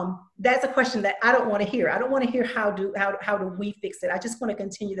 That's a question that I don't want to hear. I don't want to hear how do we fix it. I just want to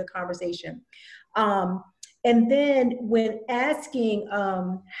continue the conversation. And then when asking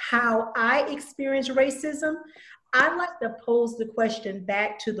how I experience racism, I like to pose the question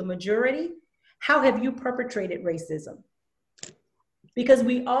back to the majority. How have you perpetrated racism? Because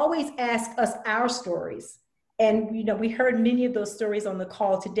we always ask us our stories. And, we heard many of those stories on the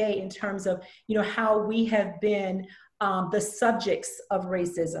call today in terms of, how we have been the subjects of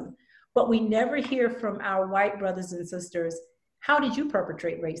racism. But we never hear from our white brothers and sisters, how did you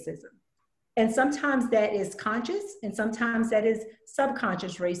perpetrate racism? And sometimes that is conscious and sometimes that is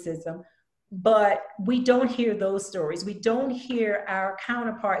subconscious racism. But we don't hear those stories. We don't hear our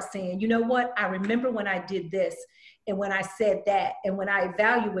counterparts saying, you know what, I remember when I did this and when I said that. And when I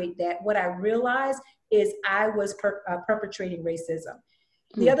evaluate that, what I realized is I was perpetrating racism.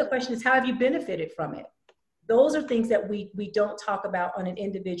 The other question is, how have you benefited from it? Those are things that we don't talk about on an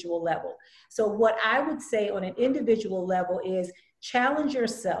individual level. So what I would say on an individual level is challenge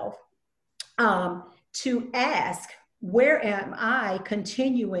yourself to ask, where am I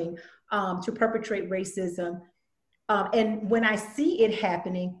continuing to perpetrate racism? And when I see it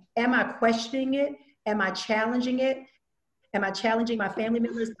happening, am I questioning it? Am I challenging it? Am I challenging my family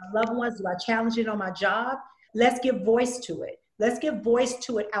members, my loved ones? Do I challenge it on my job? Let's give voice to it. Let's give voice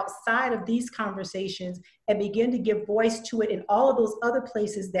to it outside of these conversations and begin to give voice to it in all of those other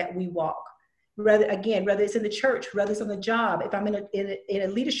places that we walk. Whether it's in the church, whether it's on the job, if I'm in a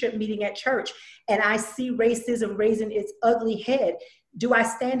leadership meeting at church and I see racism raising its ugly head, do I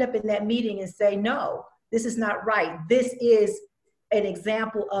stand up in that meeting and say, no, this is not right. This is an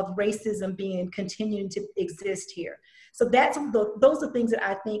example of racism continuing to exist here. So those are things that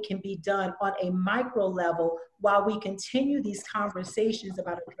I think can be done on a micro level while we continue these conversations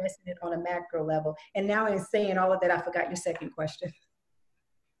about addressing it on a macro level. And now in saying all of that, I forgot your second question.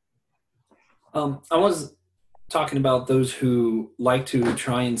 I was talking about those who like to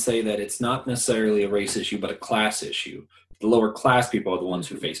try and say that it's not necessarily a race issue, but a class issue. The lower class people are the ones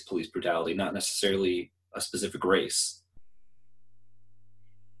who face police brutality, not necessarily a specific race.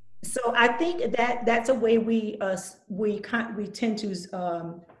 So I think that's a way we tend to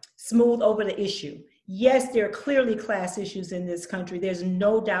smooth over the issue. Yes, there are clearly class issues in this country. There's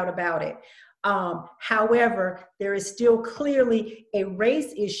no doubt about it. However, there is still clearly a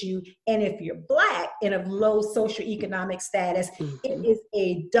race issue. And if you're Black and of low socioeconomic status, it is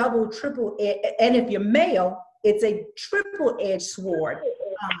a double, triple, and if you're male, it's a triple-edged sword.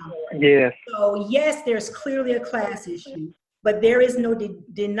 Yes. So yes, there's clearly a class issue. But there is no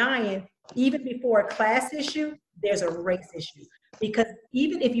denying, even before a class issue, there's a race issue. Because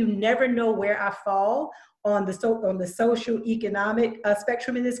even if you never know where I fall on the social economic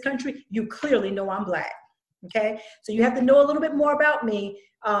spectrum in this country, you clearly know I'm Black. Okay, so you have to know a little bit more about me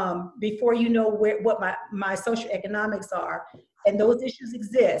before you know what my socioeconomics are. And those issues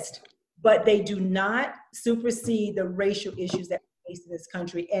exist, but they do not supersede the racial issues that we face in this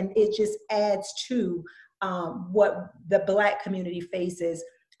country. And it just adds to what the Black community faces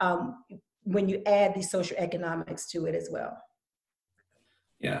when you add the social economics to it as well.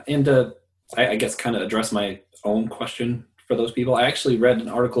 Yeah, and I guess kind of address my own question for those people. I actually read an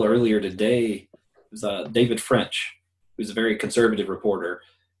article earlier today. It was David French, who's a very conservative reporter,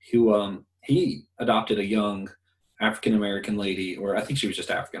 who he adopted a young African-American lady, or I think she was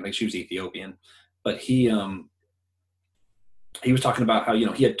just African, I think she was Ethiopian, but he was talking about how,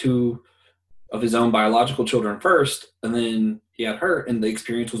 he had two of his own biological children first, and then he had her, and the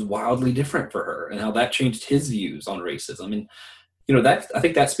experience was wildly different for her, and how that changed his views on racism. And I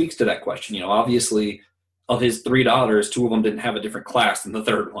think that speaks to that question. Obviously, of his 3 daughters, 2 of them didn't have a different class than the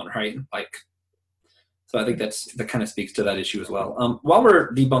third one, right? So I think that kind of speaks to that issue as well. While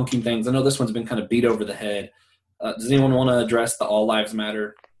we're debunking things, I know this one's been kind of beat over the head. Does anyone want to address the All Lives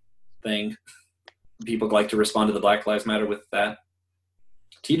Matter thing? People like to respond to the Black Lives Matter with that.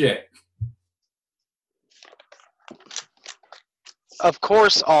 TJ. Of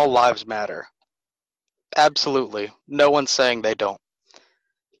course, all lives matter. Absolutely. No one's saying they don't.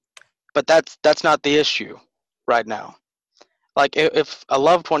 But that's not the issue right now. Like, if a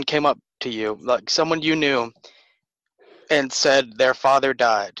loved one came up to you, like someone you knew, and said their father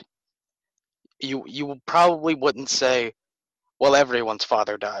died, you probably wouldn't say, well, everyone's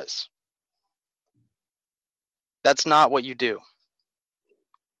father dies. That's not what you do.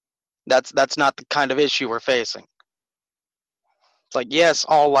 That's not the kind of issue we're facing. It's like, yes,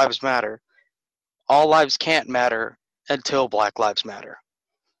 all lives matter. All lives can't matter until Black Lives Matter.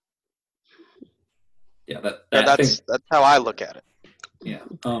 Yeah, That's how I look at it. Yeah.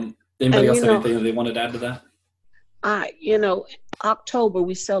 Anybody else have anything that they wanted to add to that? October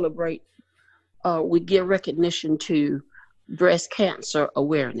we celebrate, we give recognition to breast cancer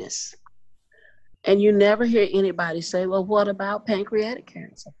awareness. And you never hear anybody say, well, what about pancreatic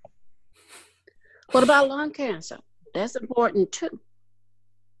cancer? What about lung cancer? That's important too.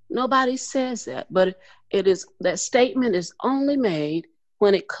 Nobody says that, but that statement is only made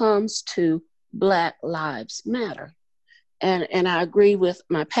when it comes to Black Lives Matter. And I agree with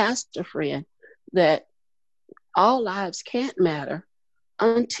my pastor friend that all lives can't matter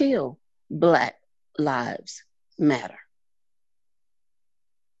until Black Lives Matter.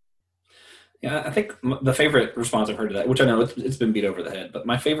 Yeah, I think the favorite response I've heard to that, which I know it's been beat over the head, but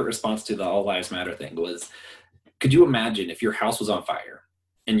my favorite response to the All Lives Matter thing was, could you imagine if your house was on fire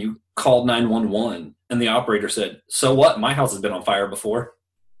and you called 911 and the operator said, so what? My house has been on fire before.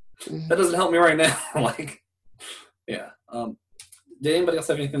 Mm-hmm. That doesn't help me right now. Yeah. Did anybody else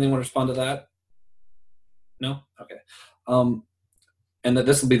have anything they want to respond to that? No? Okay. And that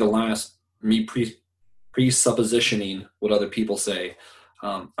this will be the last me presuppositioning what other people say.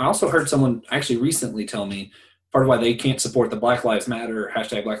 I also heard someone actually recently tell me part of why they can't support the Black Lives Matter,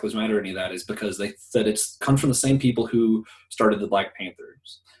 hashtag Black Lives Matter, any of that is because they said it comes from the same people who started the Black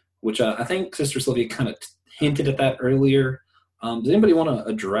Panthers, which I think Sister Sylvia kind of hinted at that earlier. Does anybody want to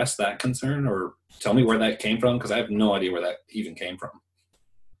address that concern or tell me where that came from? Because I have no idea where that even came from.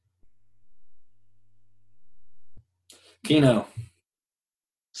 Keno.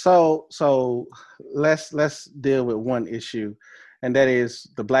 So let's deal with one issue, and that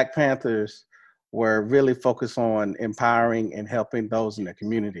is the Black Panthers were really focused on empowering and helping those in the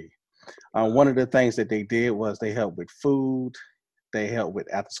community. One of the things that they did was they helped with food, they helped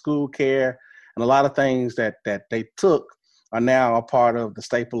with after-school care, and a lot of things that they took are now a part of the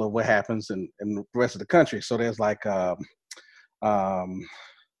staple of what happens in the rest of the country. So there's like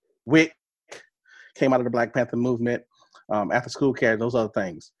WIC came out of the Black Panther movement, after-school care, those other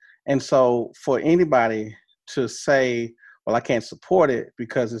things. And so for anybody to say, well, I can't support it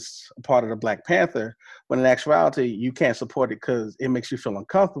because it's a part of the Black Panther, when in actuality, you can't support it because it makes you feel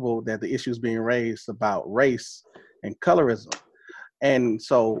uncomfortable that the issue is being raised about race and colorism. And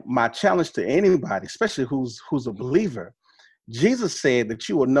so my challenge to anybody, especially who's a believer, Jesus said that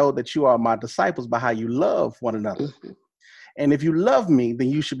you will know that you are my disciples by how you love one another. Mm-hmm. And if you love me, then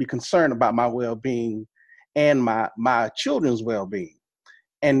you should be concerned about my well-being and my children's well-being.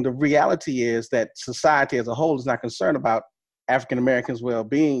 And the reality is that society as a whole is not concerned about African Americans'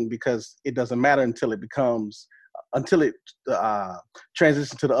 well-being because it doesn't matter until it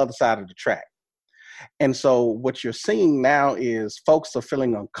transitions to the other side of the track. And so what you're seeing now is folks are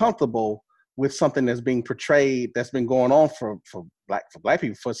feeling uncomfortable with something that's being portrayed that's been going on for black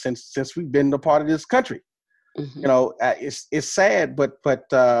people since we've been a part of this country. Mm-hmm. It's sad, but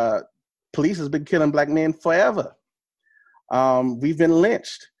police has been killing Black men forever. We've been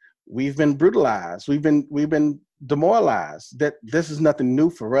lynched. We've been brutalized. We've been demoralized. That this is nothing new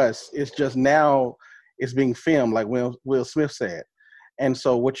for us. It's just now it's being filmed, like Will Smith said. And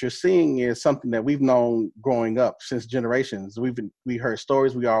so what you're seeing is something that we've known growing up since generations. We heard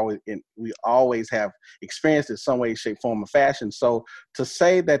stories. We always have experienced it some way, shape, form, or fashion. So to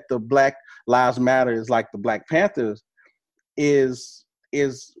say that the Black Lives Matter is like the Black Panthers is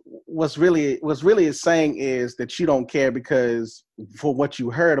what's really saying is that you don't care because for what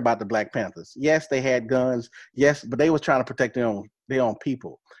you heard about the Black Panthers. Yes, they had guns. Yes, but they were trying to protect their own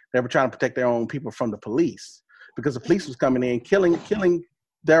people. They were trying to protect their own people from the police because the police was coming in killing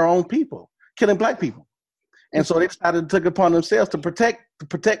their own people, killing Black people. And so they decided to take it upon themselves to protect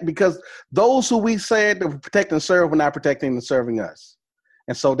because those who we said that would protect and serve were not protecting and serving us.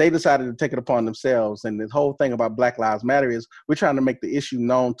 And so they decided to take it upon themselves. And the whole thing about Black Lives Matter is we're trying to make the issue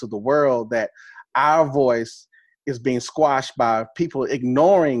known to the world that our voice is being squashed by people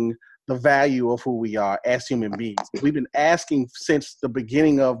ignoring the value of who we are as human beings. We've been asking since the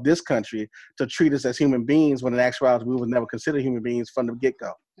beginning of this country to treat us as human beings when in actuality we were never considered human beings from the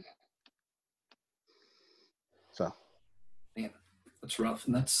get-go. So. Man, that's rough.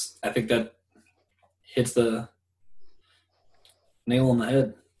 And I think that hits the nail on the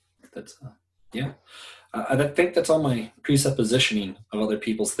head. That's yeah. I think that's all my presuppositioning of other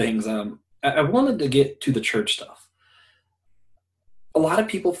people's things. I wanted to get to the church stuff. a lot of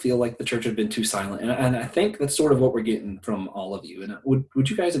people feel like the church has been too silent, and I think that's sort of what we're getting from all of you. And would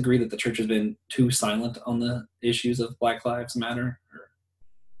you guys agree that the church has been too silent on the issues of Black Lives Matter?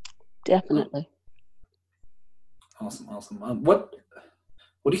 Definitely. Awesome. What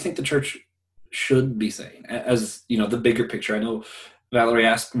do you think the church should be saying? As you know, the bigger picture. I know Valerie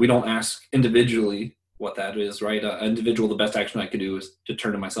asked. We don't ask individually what that is, right? Individual, the best action I could do is to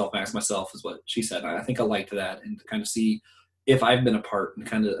turn to myself and ask myself, is what she said. I think I liked that, and to kind of see if I've been a part and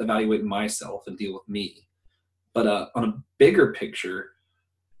kind of evaluate myself and deal with me. But on a bigger picture,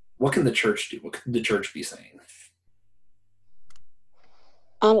 what can the church do? What can the church be saying?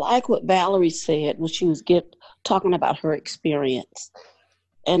 I like what Valerie said when she was talking about her experience.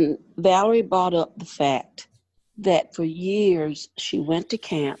 And Valerie brought up the fact that for years she went to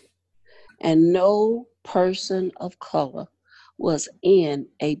camp and no person of color was in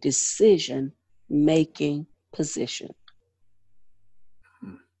a decision-making position.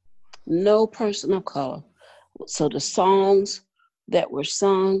 No person of color. So the songs that were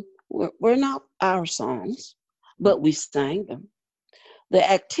sung were not our songs, but we sang them. The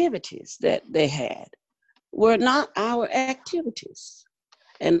activities that they had were not our activities.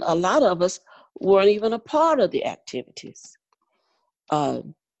 And a lot of us weren't even a part of the activities. A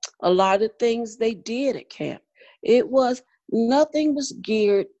lot of things they did at camp, nothing was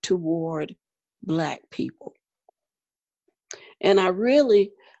geared toward Black people. And I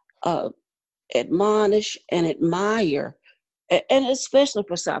really admonish and admire, and especially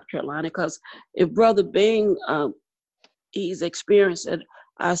for South Carolina, because if Brother Bing, he's experienced it,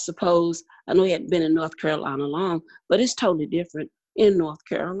 I suppose. I know he hadn't been in North Carolina long, but it's totally different in North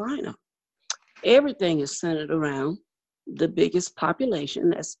Carolina. Everything is centered around the biggest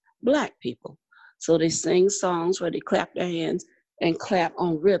population, that's Black people. So they sing songs where they clap their hands and clap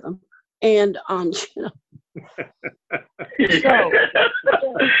on rhythm. And so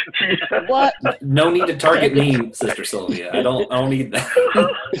what? No need to target me, Sister Sylvia. I don't need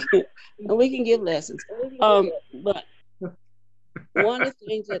that. We can give lessons. But one of the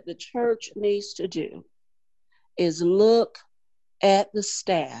things that the church needs to do is look at the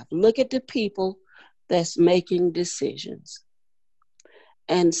staff, look at the people that's making decisions,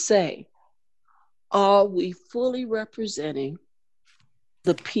 and say, are we fully representing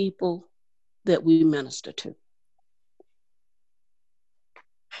the people that we minister to?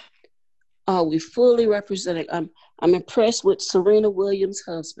 Are we fully representing? I'm impressed with Serena Williams'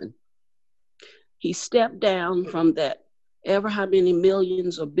 husband. He stepped down from that ever how many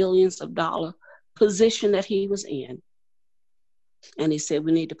millions or billions of dollar position that he was in. And he said,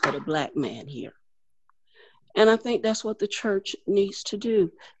 we need to put a Black man here. And I think that's what the church needs to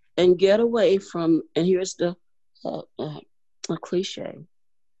do, and get away from, and here's the a cliche,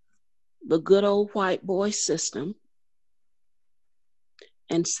 the good old white boy system,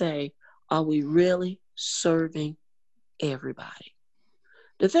 and say, are we really serving everybody?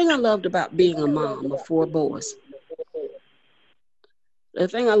 The thing I loved about being a mom of 4 boys, the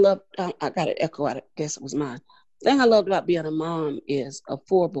thing I loved, I got an echo, I guess it was mine. The thing I loved about being a mom of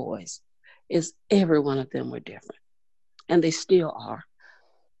 4 boys is every one of them were different, and they still are.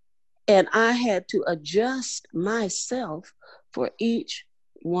 And I had to adjust myself for each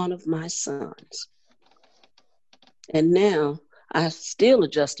one of my sons. And now I'm still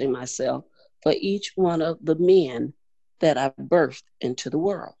adjusting myself for each one of the men that I birthed into the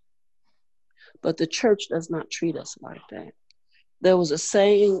world. But the church does not treat us like that. There was a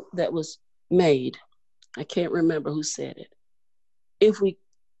saying that was made, I can't remember who said it. If we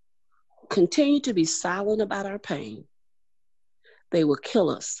continue to be silent about our pain, they will kill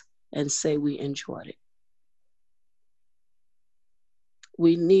us and say we enjoyed it.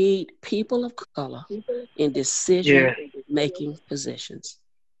 We need people of color in decision-making positions.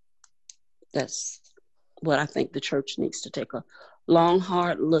 That's what I think the church needs to take a long,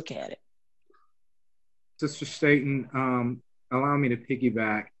 hard look at it. Sister Staten, allow me to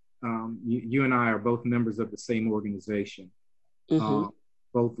piggyback. You and I are both members of the same organization,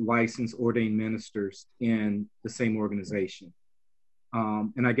 both licensed ordained ministers in the same organization.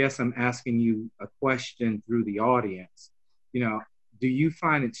 And I guess I'm asking you a question through the audience. You know, do you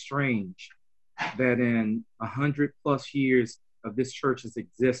find it strange that in 100+ years of this church's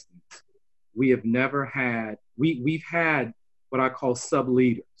existence, we have never had, we've had what I call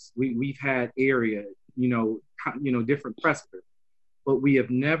sub-leaders. We've had area, different presbyters, but we have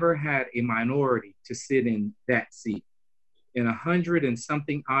never had a minority to sit in that seat. In 100 and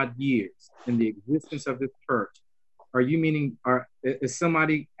something odd years in the existence of this church, is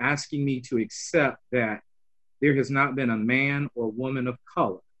somebody asking me to accept that there has not been a man or woman of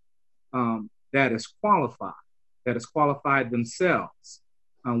color that is qualified that has qualified themselves,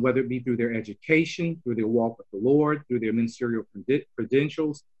 whether it be through their education, through their walk with the Lord, through their ministerial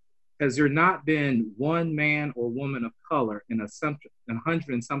credentials? Has there not been one man or woman of color in 100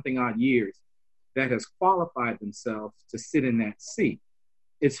 and something odd years that has qualified themselves to sit in that seat?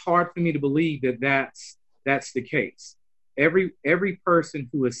 It's hard for me to believe that that's the case. Every person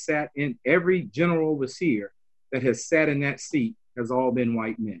who has sat in, every general overseer that has sat in that seat has all been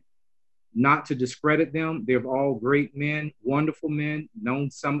white men. Not to discredit them, they're all great men, wonderful men,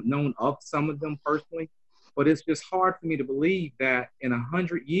 known of some of them personally, but it's just hard for me to believe that in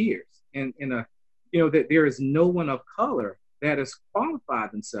 100 years, that there is no one of color that has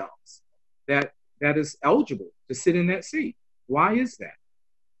qualified themselves, that is eligible to sit in that seat. Why is that?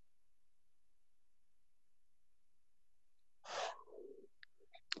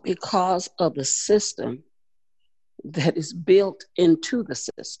 Because of the system that is built into the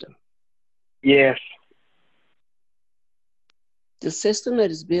system. Yes. The system that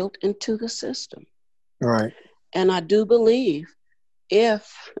is built into the system. Right. And I do believe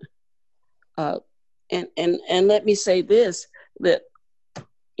if, and let me say this, that,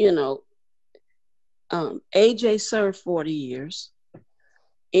 AJ served 40 years.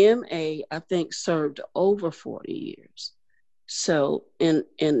 MA, I think, served over 40 years. So in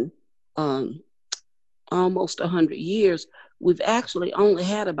almost 100 years, we've actually only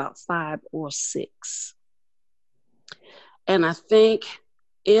had about 5 or 6. And I think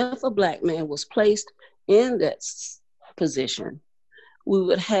if a Black man was placed in that position, we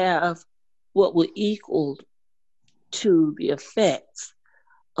would have what would equal to the effects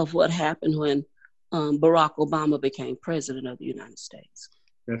of what happened when Barack Obama became president of the United States.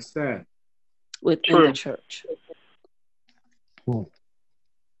 That's sad. Within the church.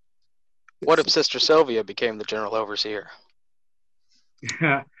 What if Sister Sylvia became the general overseer?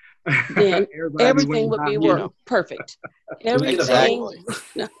 Then everything would be perfect. Everything.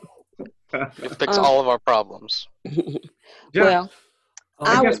 It fix all of our problems. Well,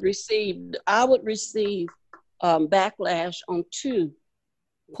 I would receive backlash on 2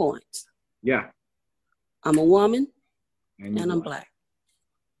 points. Yeah. I'm a woman and I'm Black.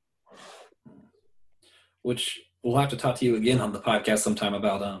 Which we'll have to talk to you again on the podcast sometime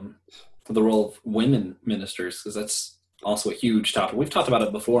about the role of women ministers, because that's also a huge topic. We've talked about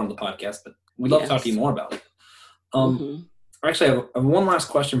it before on the podcast, but we'd love to talk to you more about it. Actually, I have one last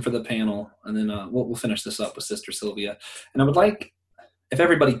question for the panel, and then we'll finish this up with Sister Sylvia. And I would like, if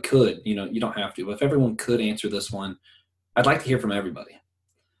everybody could, you don't have to, but if everyone could answer this one, I'd like to hear from everybody.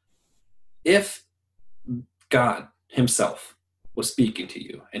 If God himself was speaking to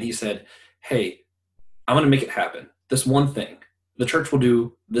you and he said, hey, I'm going to make it happen. This one thing. The church will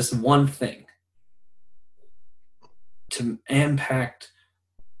do this one thing to impact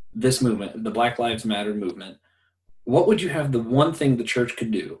this movement, the Black Lives Matter movement. What would you have the one thing the church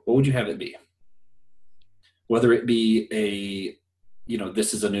could do? What would you have it be? Whether it be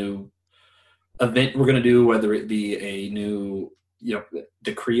this is a new event we're going to do, whether it be a new,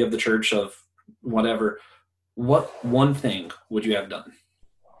 decree of the church of whatever, what one thing would you have done?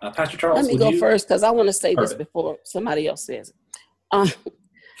 Pastor Charles, let me go first, because I want to say this before somebody else says it.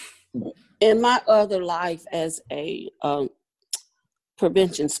 In my other life as a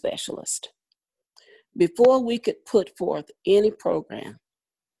prevention specialist, before we could put forth any program,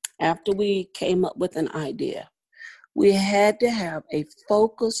 after we came up with an idea, we had to have a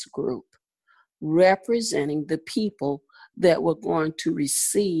focus group representing the people that were going to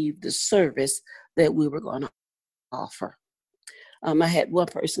receive the service that we were going to offer. I had one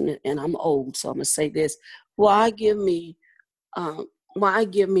person, and I'm old, so I'm gonna say this: why give me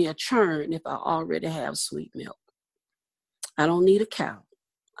a churn if I already have sweet milk? I don't need a cow.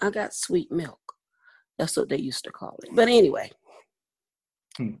 I got sweet milk. That's what they used to call it. But anyway,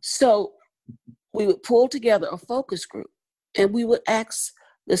 so we would pull together a focus group, and we would ask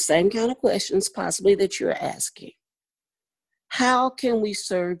the same kind of questions possibly that you're asking. How can we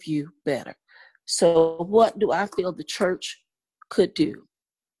serve you better? So what do I feel the church could do?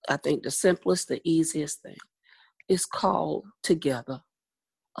 I think the simplest, the easiest thing is call together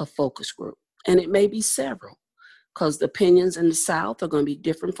a focus group. And it may be several, because the opinions in the South are going to be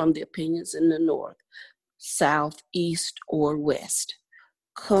different from the opinions in the North, South, East, or West.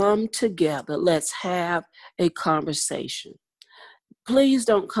 Come together. Let's have a conversation. Please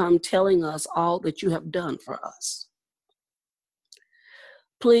don't come telling us all that you have done for us.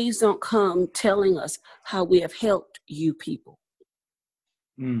 Please don't come telling us how we have helped you people.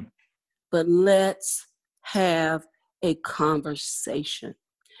 But let's have a conversation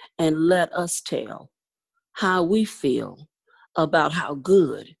and let us tell how we feel about how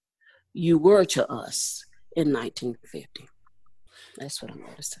good you were to us in 1950. That's what I'm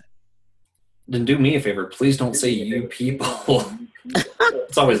going to say. Then do me a favor. Please don't say you people.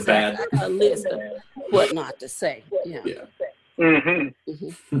 It's always bad. A list of what not to say. Yeah.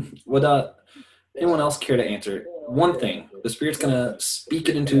 Would anyone else care to answer? One thing. The Spirit's going to speak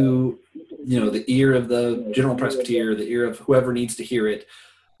it into, the ear of the general presbyter, the ear of whoever needs to hear it.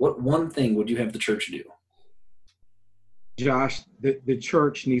 What one thing would you have the church do? Josh, the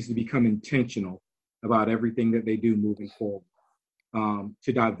church needs to become intentional about everything that they do moving forward,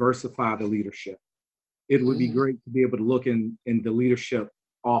 to diversify the leadership. It would be great to be able to look in the leadership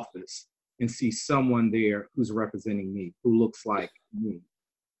office and see someone there who's representing me, who looks like me.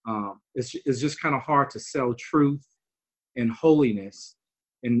 It's just kind of hard to sell truth and holiness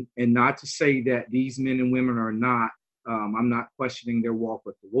and not to say that these men and women are not, I'm not questioning their walk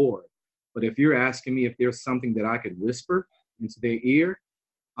with the Lord. But if you're asking me if there's something that I could whisper into their ear,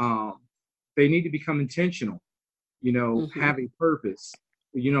 they need to become intentional, have a purpose.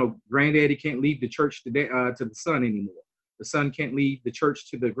 Granddaddy can't leave the church today to the son anymore. The son can't leave the church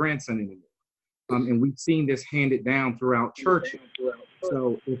to the grandson anymore. And we've seen this handed down throughout churches.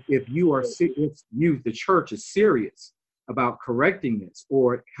 So if the church is serious about correcting this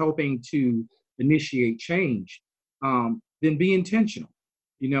or helping to initiate change, then be intentional.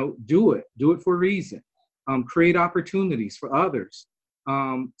 Do it for a reason. Create opportunities for others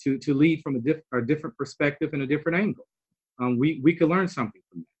to lead from a different perspective and a different angle. We could learn something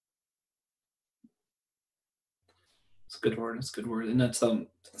from that. It's a good word. It's a good word. And that's something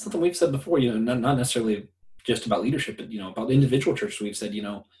we've said before, not necessarily just about leadership, but, about individual churches. We've said,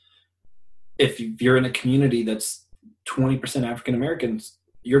 if you're in a community that's 20% African Americans,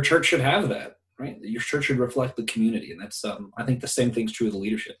 your church should have that, right? Your church should reflect the community. And that's, I think the same thing's true of the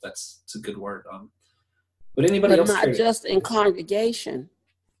leadership. It's a good word. But anybody else? Not just in congregation,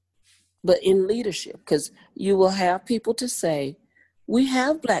 but in leadership, because you will have people to say, we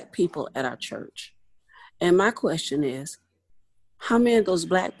have Black people at our church. And my question is, how many of those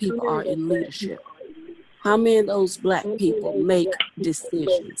Black people are in leadership? How many of those Black people make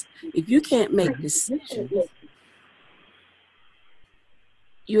decisions? If you can't make decisions,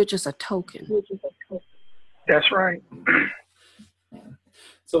 you're just a token. That's right.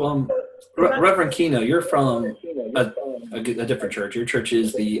 So, Reverend Keno, you're from a different church. Your church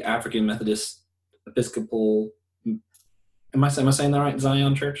is the African Methodist Episcopal. Am I saying that right?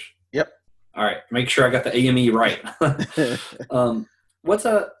 Zion Church? Yep. All right. Make sure I got the AME right. What's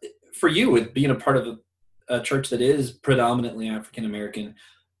for you with being a part of a church that is predominantly African American?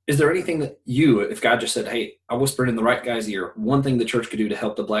 Is there anything that if God just said, "Hey, I whispered in the right guy's ear, one thing the church could do to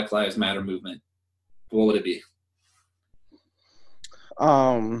help the Black Lives Matter movement," what would it be?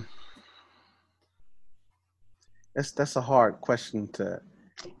 That's a hard question to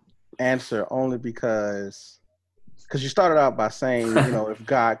answer, only because you started out by saying, if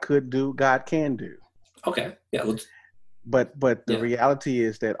God could do, God can do. Okay. Yeah. But the reality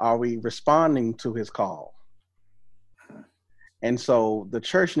is that, are we responding to his call? And so the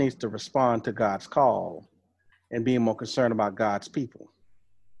church needs to respond to God's call and being more concerned about God's people,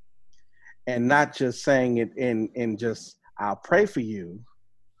 and not just saying it in just, I'll pray for you.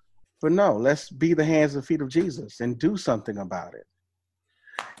 But no, let's be the hands and feet of Jesus and do something about it.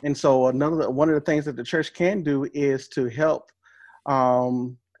 And so one of the things that the church can do is to help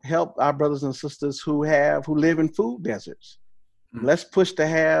our brothers and sisters who live in food deserts. Mm-hmm. Let's push to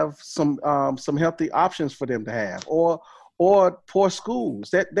have some healthy options for them to have, or poor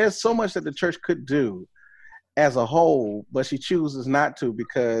schools. There's so much that the church could do as a whole, but she chooses not to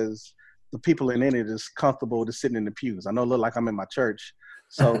because the people in it is comfortable to sitting in the pews. I know it look like I'm in my church.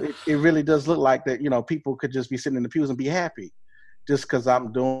 So it really does look like that, people could just be sitting in the pews and be happy just because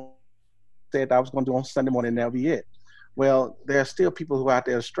I'm doing that I was going to do on Sunday morning and that'll be it. Well, there are still people who are out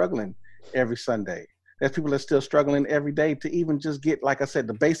there struggling every Sunday. There's people that are still struggling every day to even just get, like I said,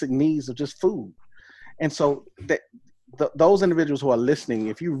 the basic needs of just food. And so those individuals who are listening,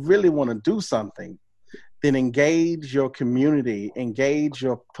 if you really want to do something, then engage your community, engage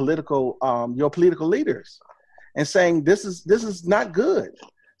your political leaders, and saying this is not good.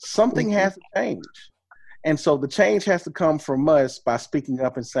 Something has to change. And so the change has to come from us by speaking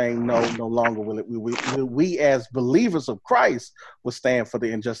up and saying, no longer will it. We as believers of Christ will stand for the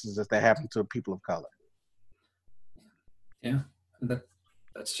injustices that happen to people of color. Yeah,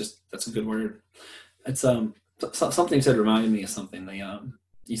 that's a good word. It's something you said reminded me of something.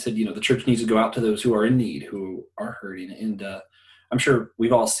 You said, the church needs to go out to those who are in need, who are hurting. And I'm sure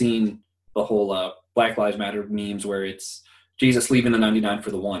we've all seen the whole Black Lives Matter memes where it's Jesus leaving the 99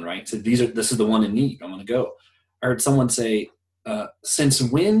 for the one, right? So this is the one in need. I'm going to go. I heard someone say, since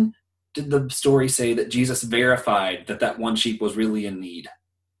when did the story say that Jesus verified that one sheep was really in need?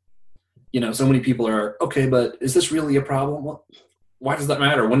 So many people are, okay, but is this really a problem? Well, why does that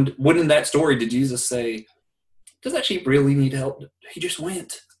matter? When in that story did Jesus say, does that sheep really need help? He just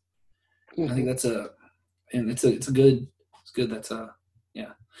went. I think that's it's good. That's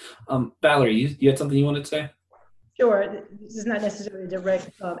yeah. Valerie, you had something you wanted to say? Sure. This is not necessarily a direct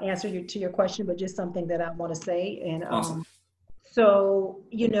answer to your question, but just something that I want to say. And Awesome. so,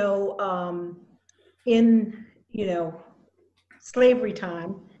 in slavery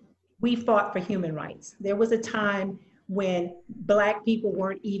time, we fought for human rights. There was a time when Black people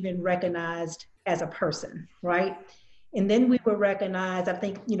weren't even recognized as a person, right? And then we were recognized, I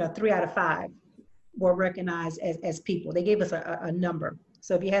think, 3 out of 5 were recognized as people. They gave us a number.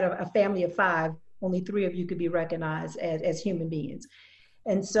 So if you had a family of 5, only 3 of you could be recognized as human beings.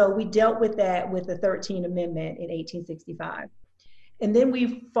 And so we dealt with that with the 13th Amendment in 1865. And then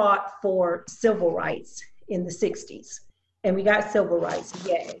we fought for civil rights in the 60s. And we got civil rights,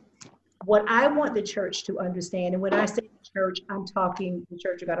 yay. What I want the church to understand, and when I say church, I'm talking the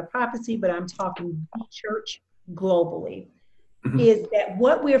Church of God of Prophecy, but I'm talking the church globally, is that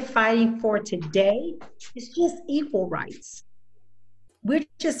what we're fighting for today is just equal rights. We're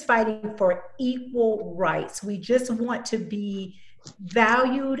just fighting for equal rights. We just want to be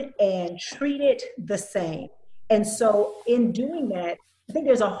valued and treated the same. And so in doing that, I think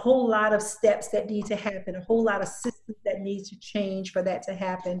there's a whole lot of steps that need to happen, a whole lot of systems that need to change for that to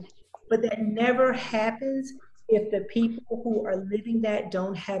happen. But that never happens if the people who are living that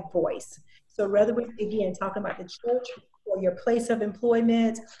don't have voice. So whether we're, again, talking about the church or your place of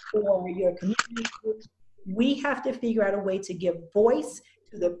employment or your community group, we have to figure out a way to give voice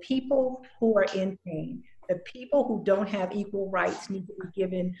to the people who are in pain. The people who don't have equal rights need to be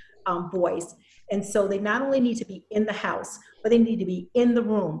given voice. And so they not only need to be in the house, but they need to be in the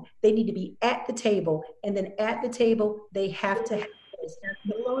room. They need to be at the table. And then at the table, they have to have voice.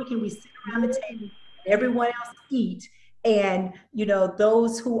 No longer can we sit around the table and everyone else eat. And,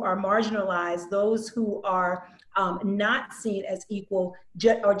 those who are marginalized, those who are not seen as equal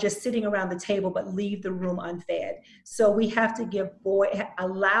are just sitting around the table, but leave the room unfed. So we have to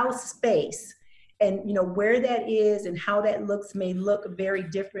allow space. And where that is and how that may look very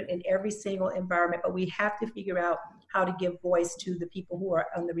different in every single environment, but we have to figure out how to give voice to the people who are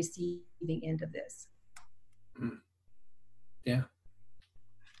on the receiving end of this. Yeah.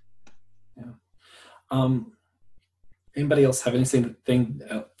 Anybody else have anything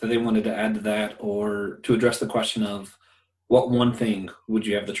that they wanted to add to that, or to address the question of what one thing would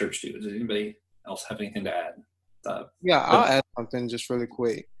you have the church do? Does anybody else have anything to add? I'll add something just really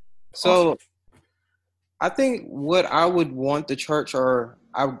quick. So. Awesome. I think what I would want the church, or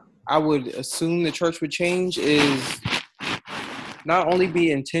I would assume the church would change, is not only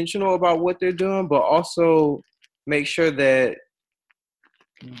be intentional about what they're doing, but also make sure that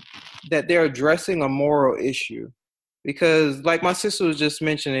they're addressing a moral issue. Because like my sister was just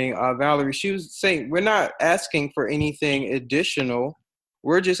mentioning, Valerie, she was saying, we're not asking for anything additional.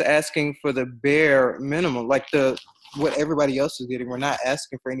 We're just asking for the bare minimum, like what everybody else is getting. We're not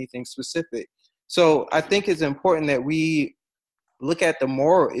asking for anything specific. So I think it's important that we look at the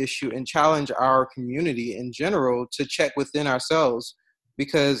moral issue and challenge our community in general to check within ourselves,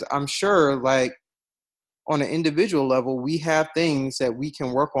 because I'm sure, like, on an individual level, we have things that we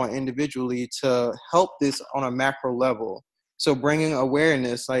can work on individually to help this on a macro level. So bringing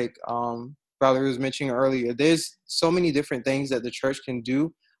awareness, like Valerie was mentioning earlier, there's so many different things that the church can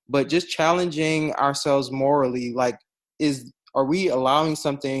do, but just challenging ourselves morally, like, are we allowing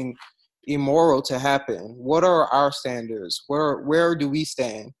something immoral to happen? What are our standards? Where do we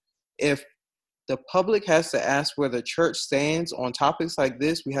stand? If the public has to ask where the church stands on topics like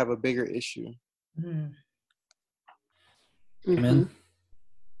this, we have a bigger issue. Mm-hmm. Amen.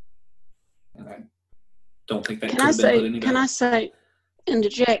 And I don't think that could have been put any better. Can I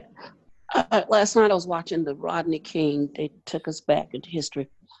interject? Last night I was watching the Rodney King. They took us back into history.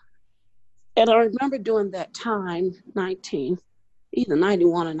 And I remember during that time, either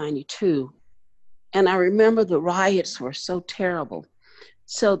 91 or 92. And I remember the riots were so terrible.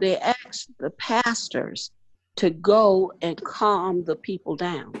 So they asked the pastors to go and calm the people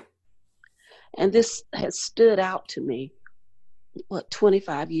down. And this has stood out to me,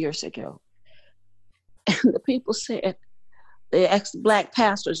 25 years ago. And the people said, they asked Black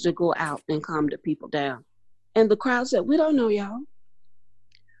pastors to go out and calm the people down. And the crowd said, we don't know y'all.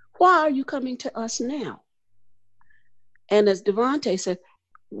 Why are you coming to us now? And as Devonte said,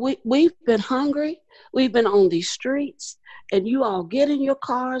 we've been hungry. We've been on these streets, and you all get in your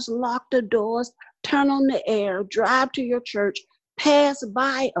cars, lock the doors, turn on the air, drive to your church, pass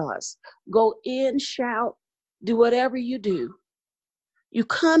by us, go in, shout, do whatever you do. You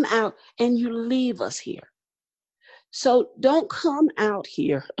come out and you leave us here. So don't come out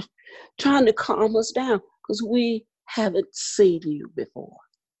here trying to calm us down because we haven't seen you before.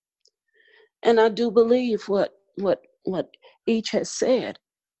 And I do believe what each has said.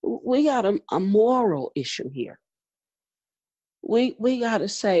 We got a moral issue here. We got to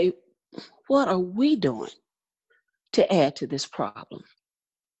say, what are we doing to add to this problem?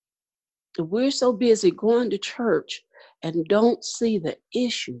 If we're so busy going to church and don't see the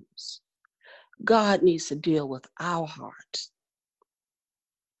issues, God needs to deal with our hearts.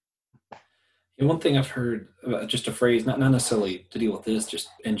 And one thing I've heard, just a phrase, not necessarily to deal with this, just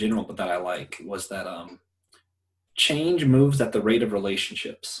in general, but that I like, was that change moves at the rate of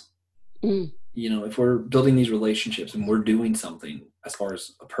relationships. Mm. You know, if we're building these relationships and we're doing something as far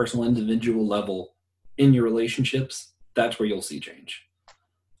as a personal, individual level in your relationships, that's where you'll see change.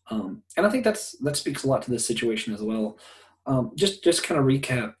 And I think that speaks a lot to this situation as well. Just kind of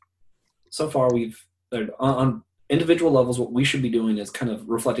recap. So far, we've on individual levels, what we should be doing is kind of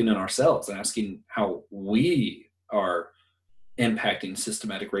reflecting on ourselves and asking how we are impacting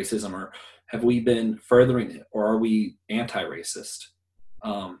systematic racism, or have we been furthering it, or are we anti-racist?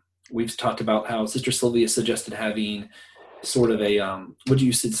 We've talked about how Sister Sylvia suggested having sort of a, what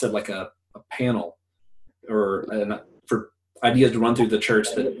you said, like a panel or for ideas to run through the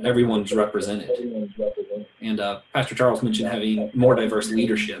church that everyone's represented. And Pastor Charles mentioned having more diverse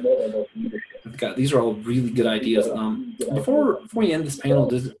leadership. These are all really good ideas. Before we end this panel,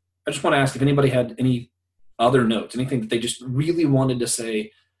 I just want to ask if anybody had any other notes, anything that they just really wanted to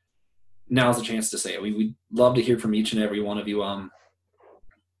say. Now's the chance to say it. We'd love to hear from each and every one of you.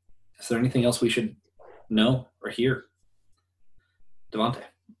 Is there anything else we should know or hear? Devonte.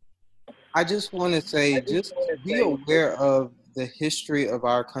 I just want to say, just be aware of the history of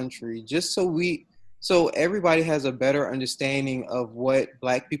our country, just so everybody has a better understanding of what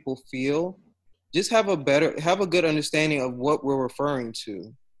Black people feel. Just have a good understanding of what we're referring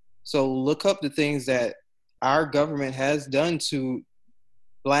to. So look up the things that our government has done to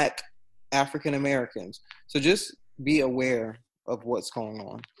Black African Americans. So just be aware of what's going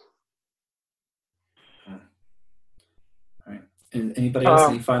on. All right. And anybody else,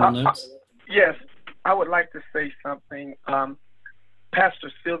 any final notes? Yes, I would like to say something.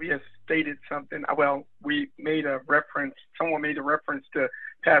 Pastor Sylvia stated something. Well, someone made a reference to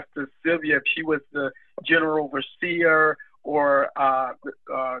Pastor Sylvia, if she was the general overseer or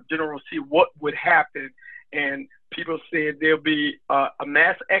general see what would happen. And people said there'll be a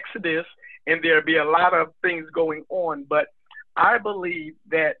mass exodus and there'll be a lot of things going on. But I believe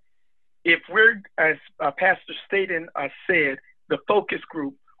that if we're, as Pastor Staten said, the focus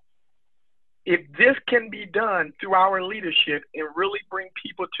group, if this can be done through our leadership and really bring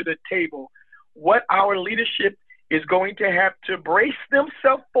people to the table, what our leadership is going to have to brace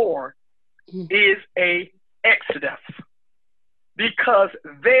themselves for is a exodus. Because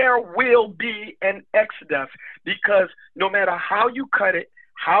there will be an exodus. Because no matter how you cut it,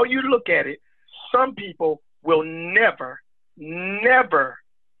 how you look at it, some people will never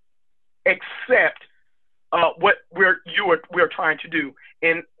accept what we're trying to do,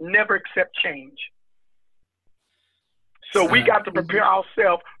 and never accept change. So we got to prepare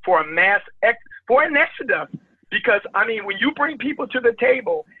ourselves for an exodus. Because, I mean, when you bring people to the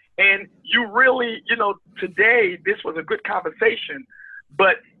table and you really, today this was a good conversation,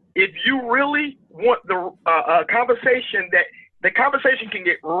 but if you really want the conversation, that the conversation can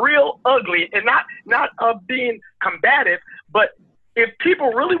get real ugly, and not being combative, but if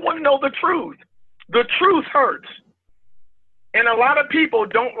people really want to know the truth hurts. And a lot of people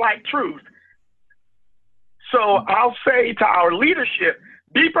don't like truth. So I'll say to our leadership,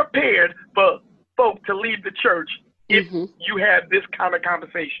 be prepared for folk to leave the church if you have this kind of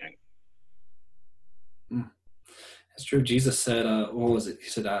conversation. That's true. Jesus said, what was it? He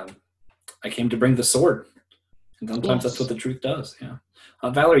said, I came to bring the sword. And sometimes that's what the truth does. Yeah.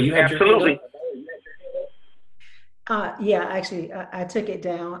 Valerie, you had your hand up? Yeah, actually, I took it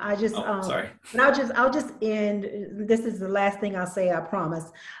down. I just, sorry. And I'll just end. This is the last thing I'll say, I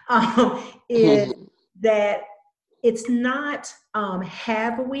promise. Is that it's not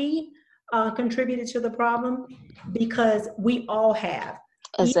have we contributed to the problem, because we all have.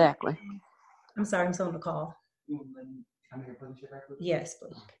 Exactly. I'm sorry, I'm still on the call. Yes,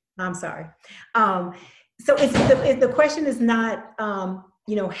 please. I'm sorry. So the question is not,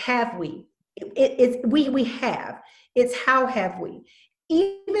 have we? It's we have. It's how have we?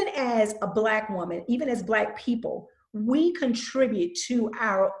 Even as a Black woman, even as Black people, we contribute to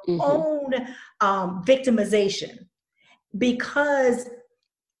our own victimization. because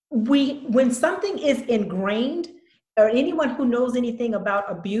when something is ingrained, or anyone who knows anything about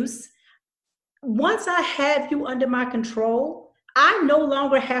abuse, once I have you under my control, I no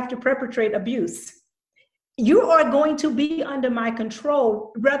longer have to perpetrate abuse. You are going to be under my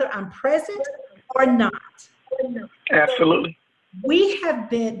control, whether I'm present or not. Absolutely.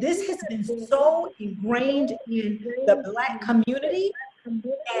 This has been so ingrained in the Black community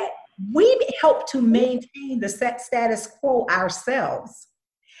that we've helped to maintain the status quo ourselves.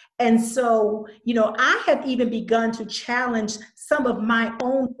 And so, I have even begun to challenge some of my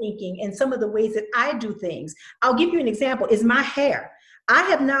own thinking and some of the ways that I do things. I'll give you an example, is my hair. I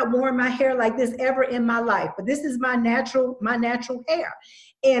have not worn my hair like this ever in my life, but this is my natural hair.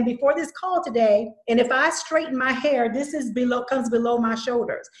 And before this call today, and if I straighten my hair, this comes below my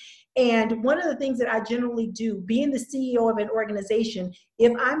shoulders. And one of the things that I generally do, being the CEO of an organization,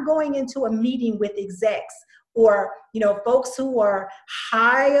 if I'm going into a meeting with execs or folks who are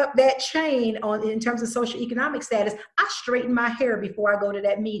high up that chain in terms of socioeconomic status, I straighten my hair before I go to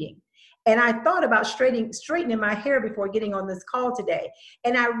that meeting. And I thought about straightening my hair before getting on this call today.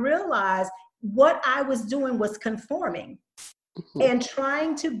 And I realized what I was doing was conforming and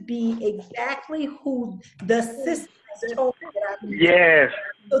trying to be exactly who the system told me that I needed. Yes.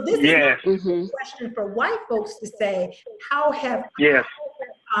 So this is not a question for white folks to say, how have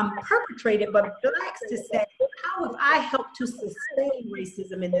I perpetrated, but Blacks to say, how have I helped to sustain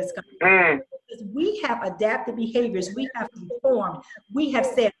racism in this country? Because we have adapted behaviors, we have conformed, we have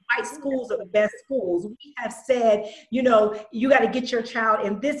said white schools are the best schools, we have said, you got to get your child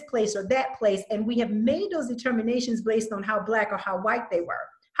in this place or that place, and we have made those determinations based on how Black or how white they were,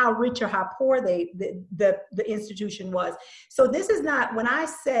 how rich or how poor the institution was. So this is not, when I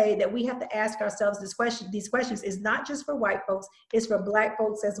say that we have to ask ourselves these questions is not just for white folks, it's for Black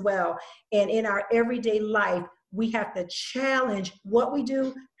folks as well. And in our everyday life, we have to challenge what we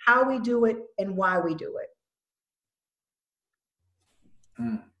do, how we do it, and why we do it.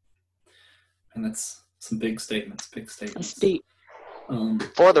 And that's some big statements. That's deep.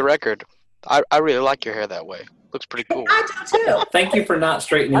 For the record, I really like your hair that way. Looks pretty cool. I do too. Thank you for not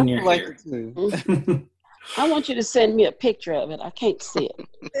straightening your hair. I want you to send me a picture of it. I can't see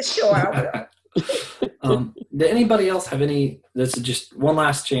it. Sure, I will. Did anybody else have this is just one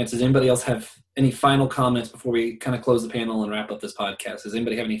last chance. Does anybody else have any final comments before we kind of close the panel and wrap up this podcast? Does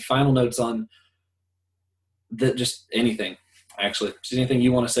anybody have any final notes on that? Just anything, actually. Just anything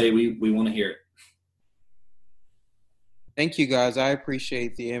you want to say, we want to hear it. Thank you, guys. I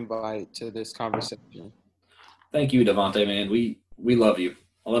appreciate the invite to this conversation. Thank you, Devonte, man. We love you.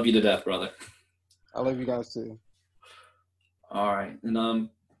 I love you to death, brother. I love you guys too. All right. And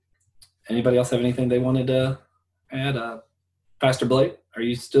anybody else have anything they wanted to add? Pastor Blake, are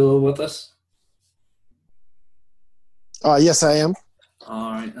you still with us? Yes, I am.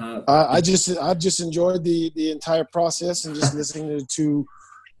 All right. I've just enjoyed the entire process and just listening to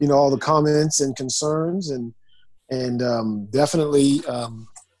all the comments and concerns and definitely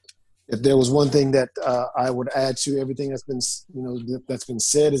if there was one thing that I would add to everything that's been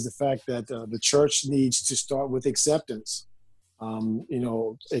said is the fact that the church needs to start with acceptance.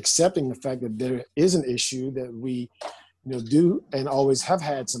 Accepting the fact that there is an issue that we do and always have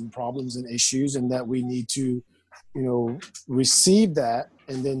had some problems and issues, and that we need to receive that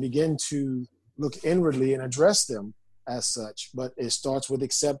and then begin to look inwardly and address them as such. But it starts with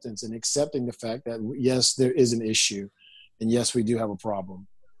acceptance and accepting the fact that yes, there is an issue, and yes, we do have a problem.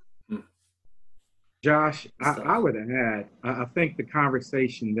 Josh, I would add, I think the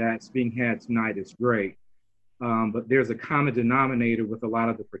conversation that's being had tonight is great, but there's a common denominator with a lot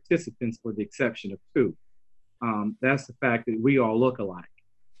of the participants, for the exception of two. That's the fact that we all look alike.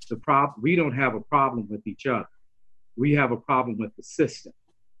 We don't have a problem with each other. We have a problem with the system.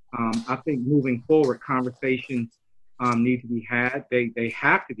 I think moving forward, conversations need to be had. They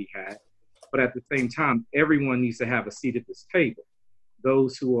have to be had, but at the same time, everyone needs to have a seat at this table.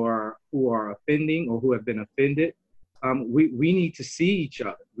 Those who are offending or who have been offended, we need to see each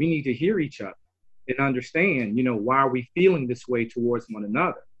other. We need to hear each other and understand, why are we feeling this way towards one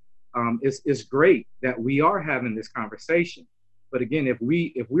another? It's great that we are having this conversation, but again, if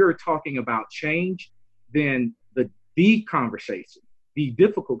we're talking about change, then the conversation, the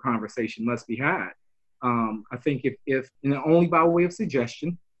difficult conversation must be had. I think if only by way of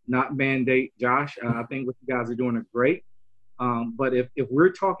suggestion, not mandate, Josh. I think what you guys are doing are great. But if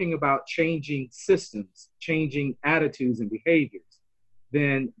we're talking about changing systems, changing attitudes and behaviors,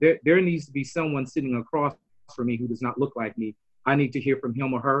 then there needs to be someone sitting across from me who does not look like me. I need to hear from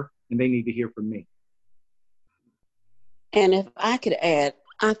him or her, and they need to hear from me. And if I could add,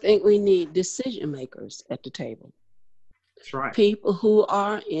 I think we need decision makers at the table. That's right. People who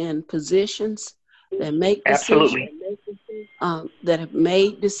are in positions that make Absolutely. decisions, that have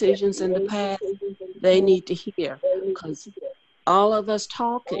made decisions in the past, they need to hear, because all of us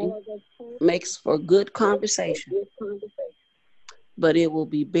talking makes for good conversation, but it will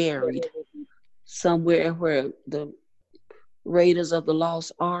be buried somewhere where the Raiders of the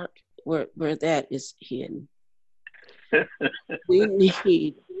Lost Ark, where that is hidden. We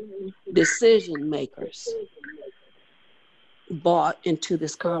need decision makers bought into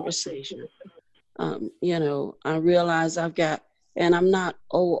this conversation. I realize I've got, and I'm not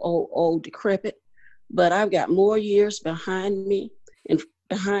old, decrepit, but I've got more years behind me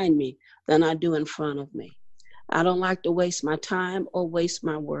than I do in front of me. I don't like to waste my time or waste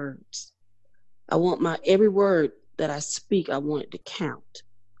my words. I want every word that I speak, I want it to count.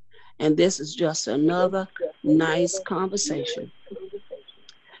 And this is just another nice conversation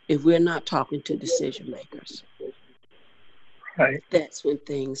if we're not talking to decision makers. Right. That's when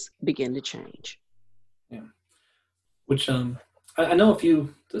things begin to change. Yeah. Which I know a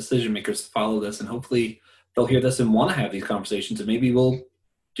few decision makers follow this, and hopefully they'll hear this and want to have these conversations, and maybe we'll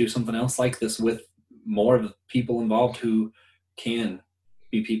do something else like this with more of the people involved who can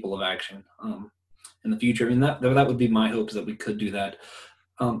be people of action in the future. I mean, that would be my hope, is that we could do that.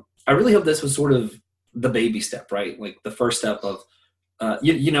 I really hope this was sort of the baby step, right? Like the first step of,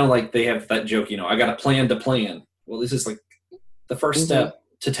 like they have that joke, I got a plan to plan. Well, this is like the first step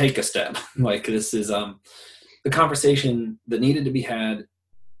to take a step. Like this is the conversation that needed to be had,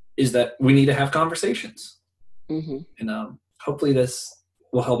 is that we need to have conversations. And hopefully this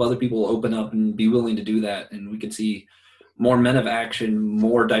will help other people open up and be willing to do that. And we can see more men of action,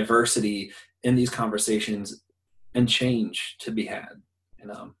 more diversity in these conversations, and change to be had.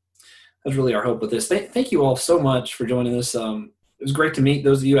 And that's really our hope with this. Thank you all so much for joining us. It was great to meet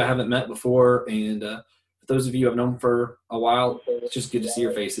those of you I haven't met before. And for those of you I've known for a while, it's just good to see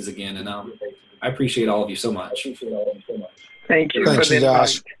your faces again. And I appreciate all of you so much. Thank you. Thank you,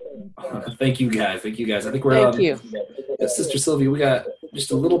 Josh. Thank you guys. I think we're Sister Sylvia, we got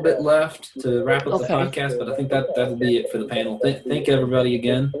just a little bit left to wrap up the podcast, but I think that'll be it for the panel. Thank everybody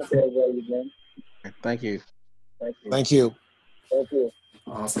again. Thank you. Thank you.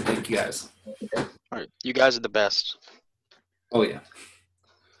 Awesome. Thank you guys. All right, you guys are the best. Oh yeah.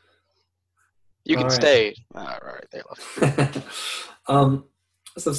 You can All right. stay. All right, they left.